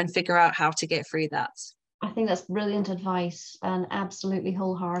can try and figure out how to get through that. I think that's brilliant advice, and absolutely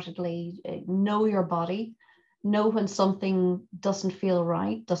wholeheartedly know your body. Know when something doesn't feel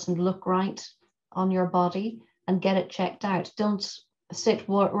right, doesn't look right on your body, and get it checked out. Don't sit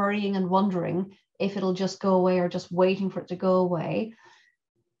worrying and wondering if it'll just go away, or just waiting for it to go away.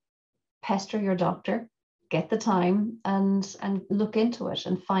 Pester your doctor, get the time and look into it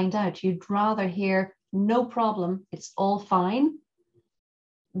and find out. You'd rather hear no problem, it's all fine,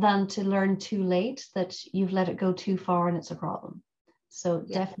 than to learn too late that you've let it go too far and it's a problem. So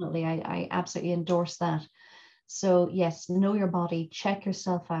yeah. Definitely, I absolutely endorse that. So yes, know your body, check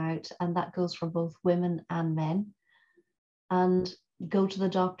yourself out, and that goes for both women and men. And go to the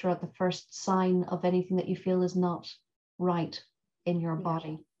doctor at the first sign of anything that you feel is not right in your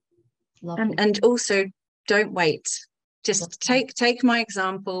body. Lovely. And also, don't wait. Just take my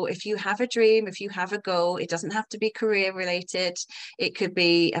example. If you have a dream, if you have a goal, it doesn't have to be career related. It could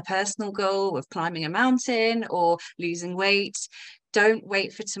be a personal goal of climbing a mountain or losing weight. Don't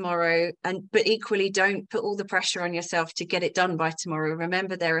wait for tomorrow, but equally don't put all the pressure on yourself to get it done by tomorrow.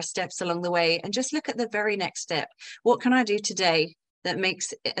 Remember, there are steps along the way, and just look at the very next step. What can I do today that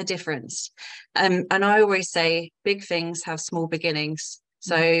makes a difference? And I always say, big things have small beginnings.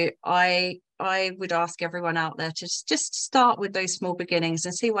 So I would ask everyone out there to just start with those small beginnings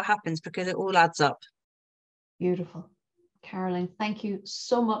and see what happens, because it all adds up. Beautiful. Caroline, thank you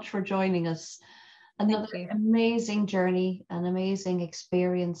so much for joining us. Another you. amazing journey, an amazing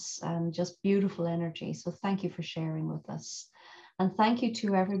experience, and just beautiful energy. So thank you for sharing with us. And thank you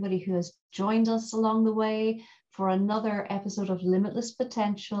to everybody who has joined us along the way for another episode of Limitless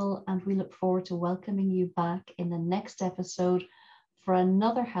Potential. And we look forward to welcoming you back in the next episode for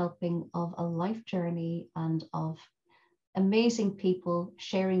another helping of a life journey and of amazing people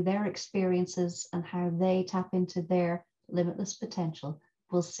sharing their experiences and how they tap into their limitless potential.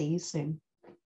 We'll see you soon.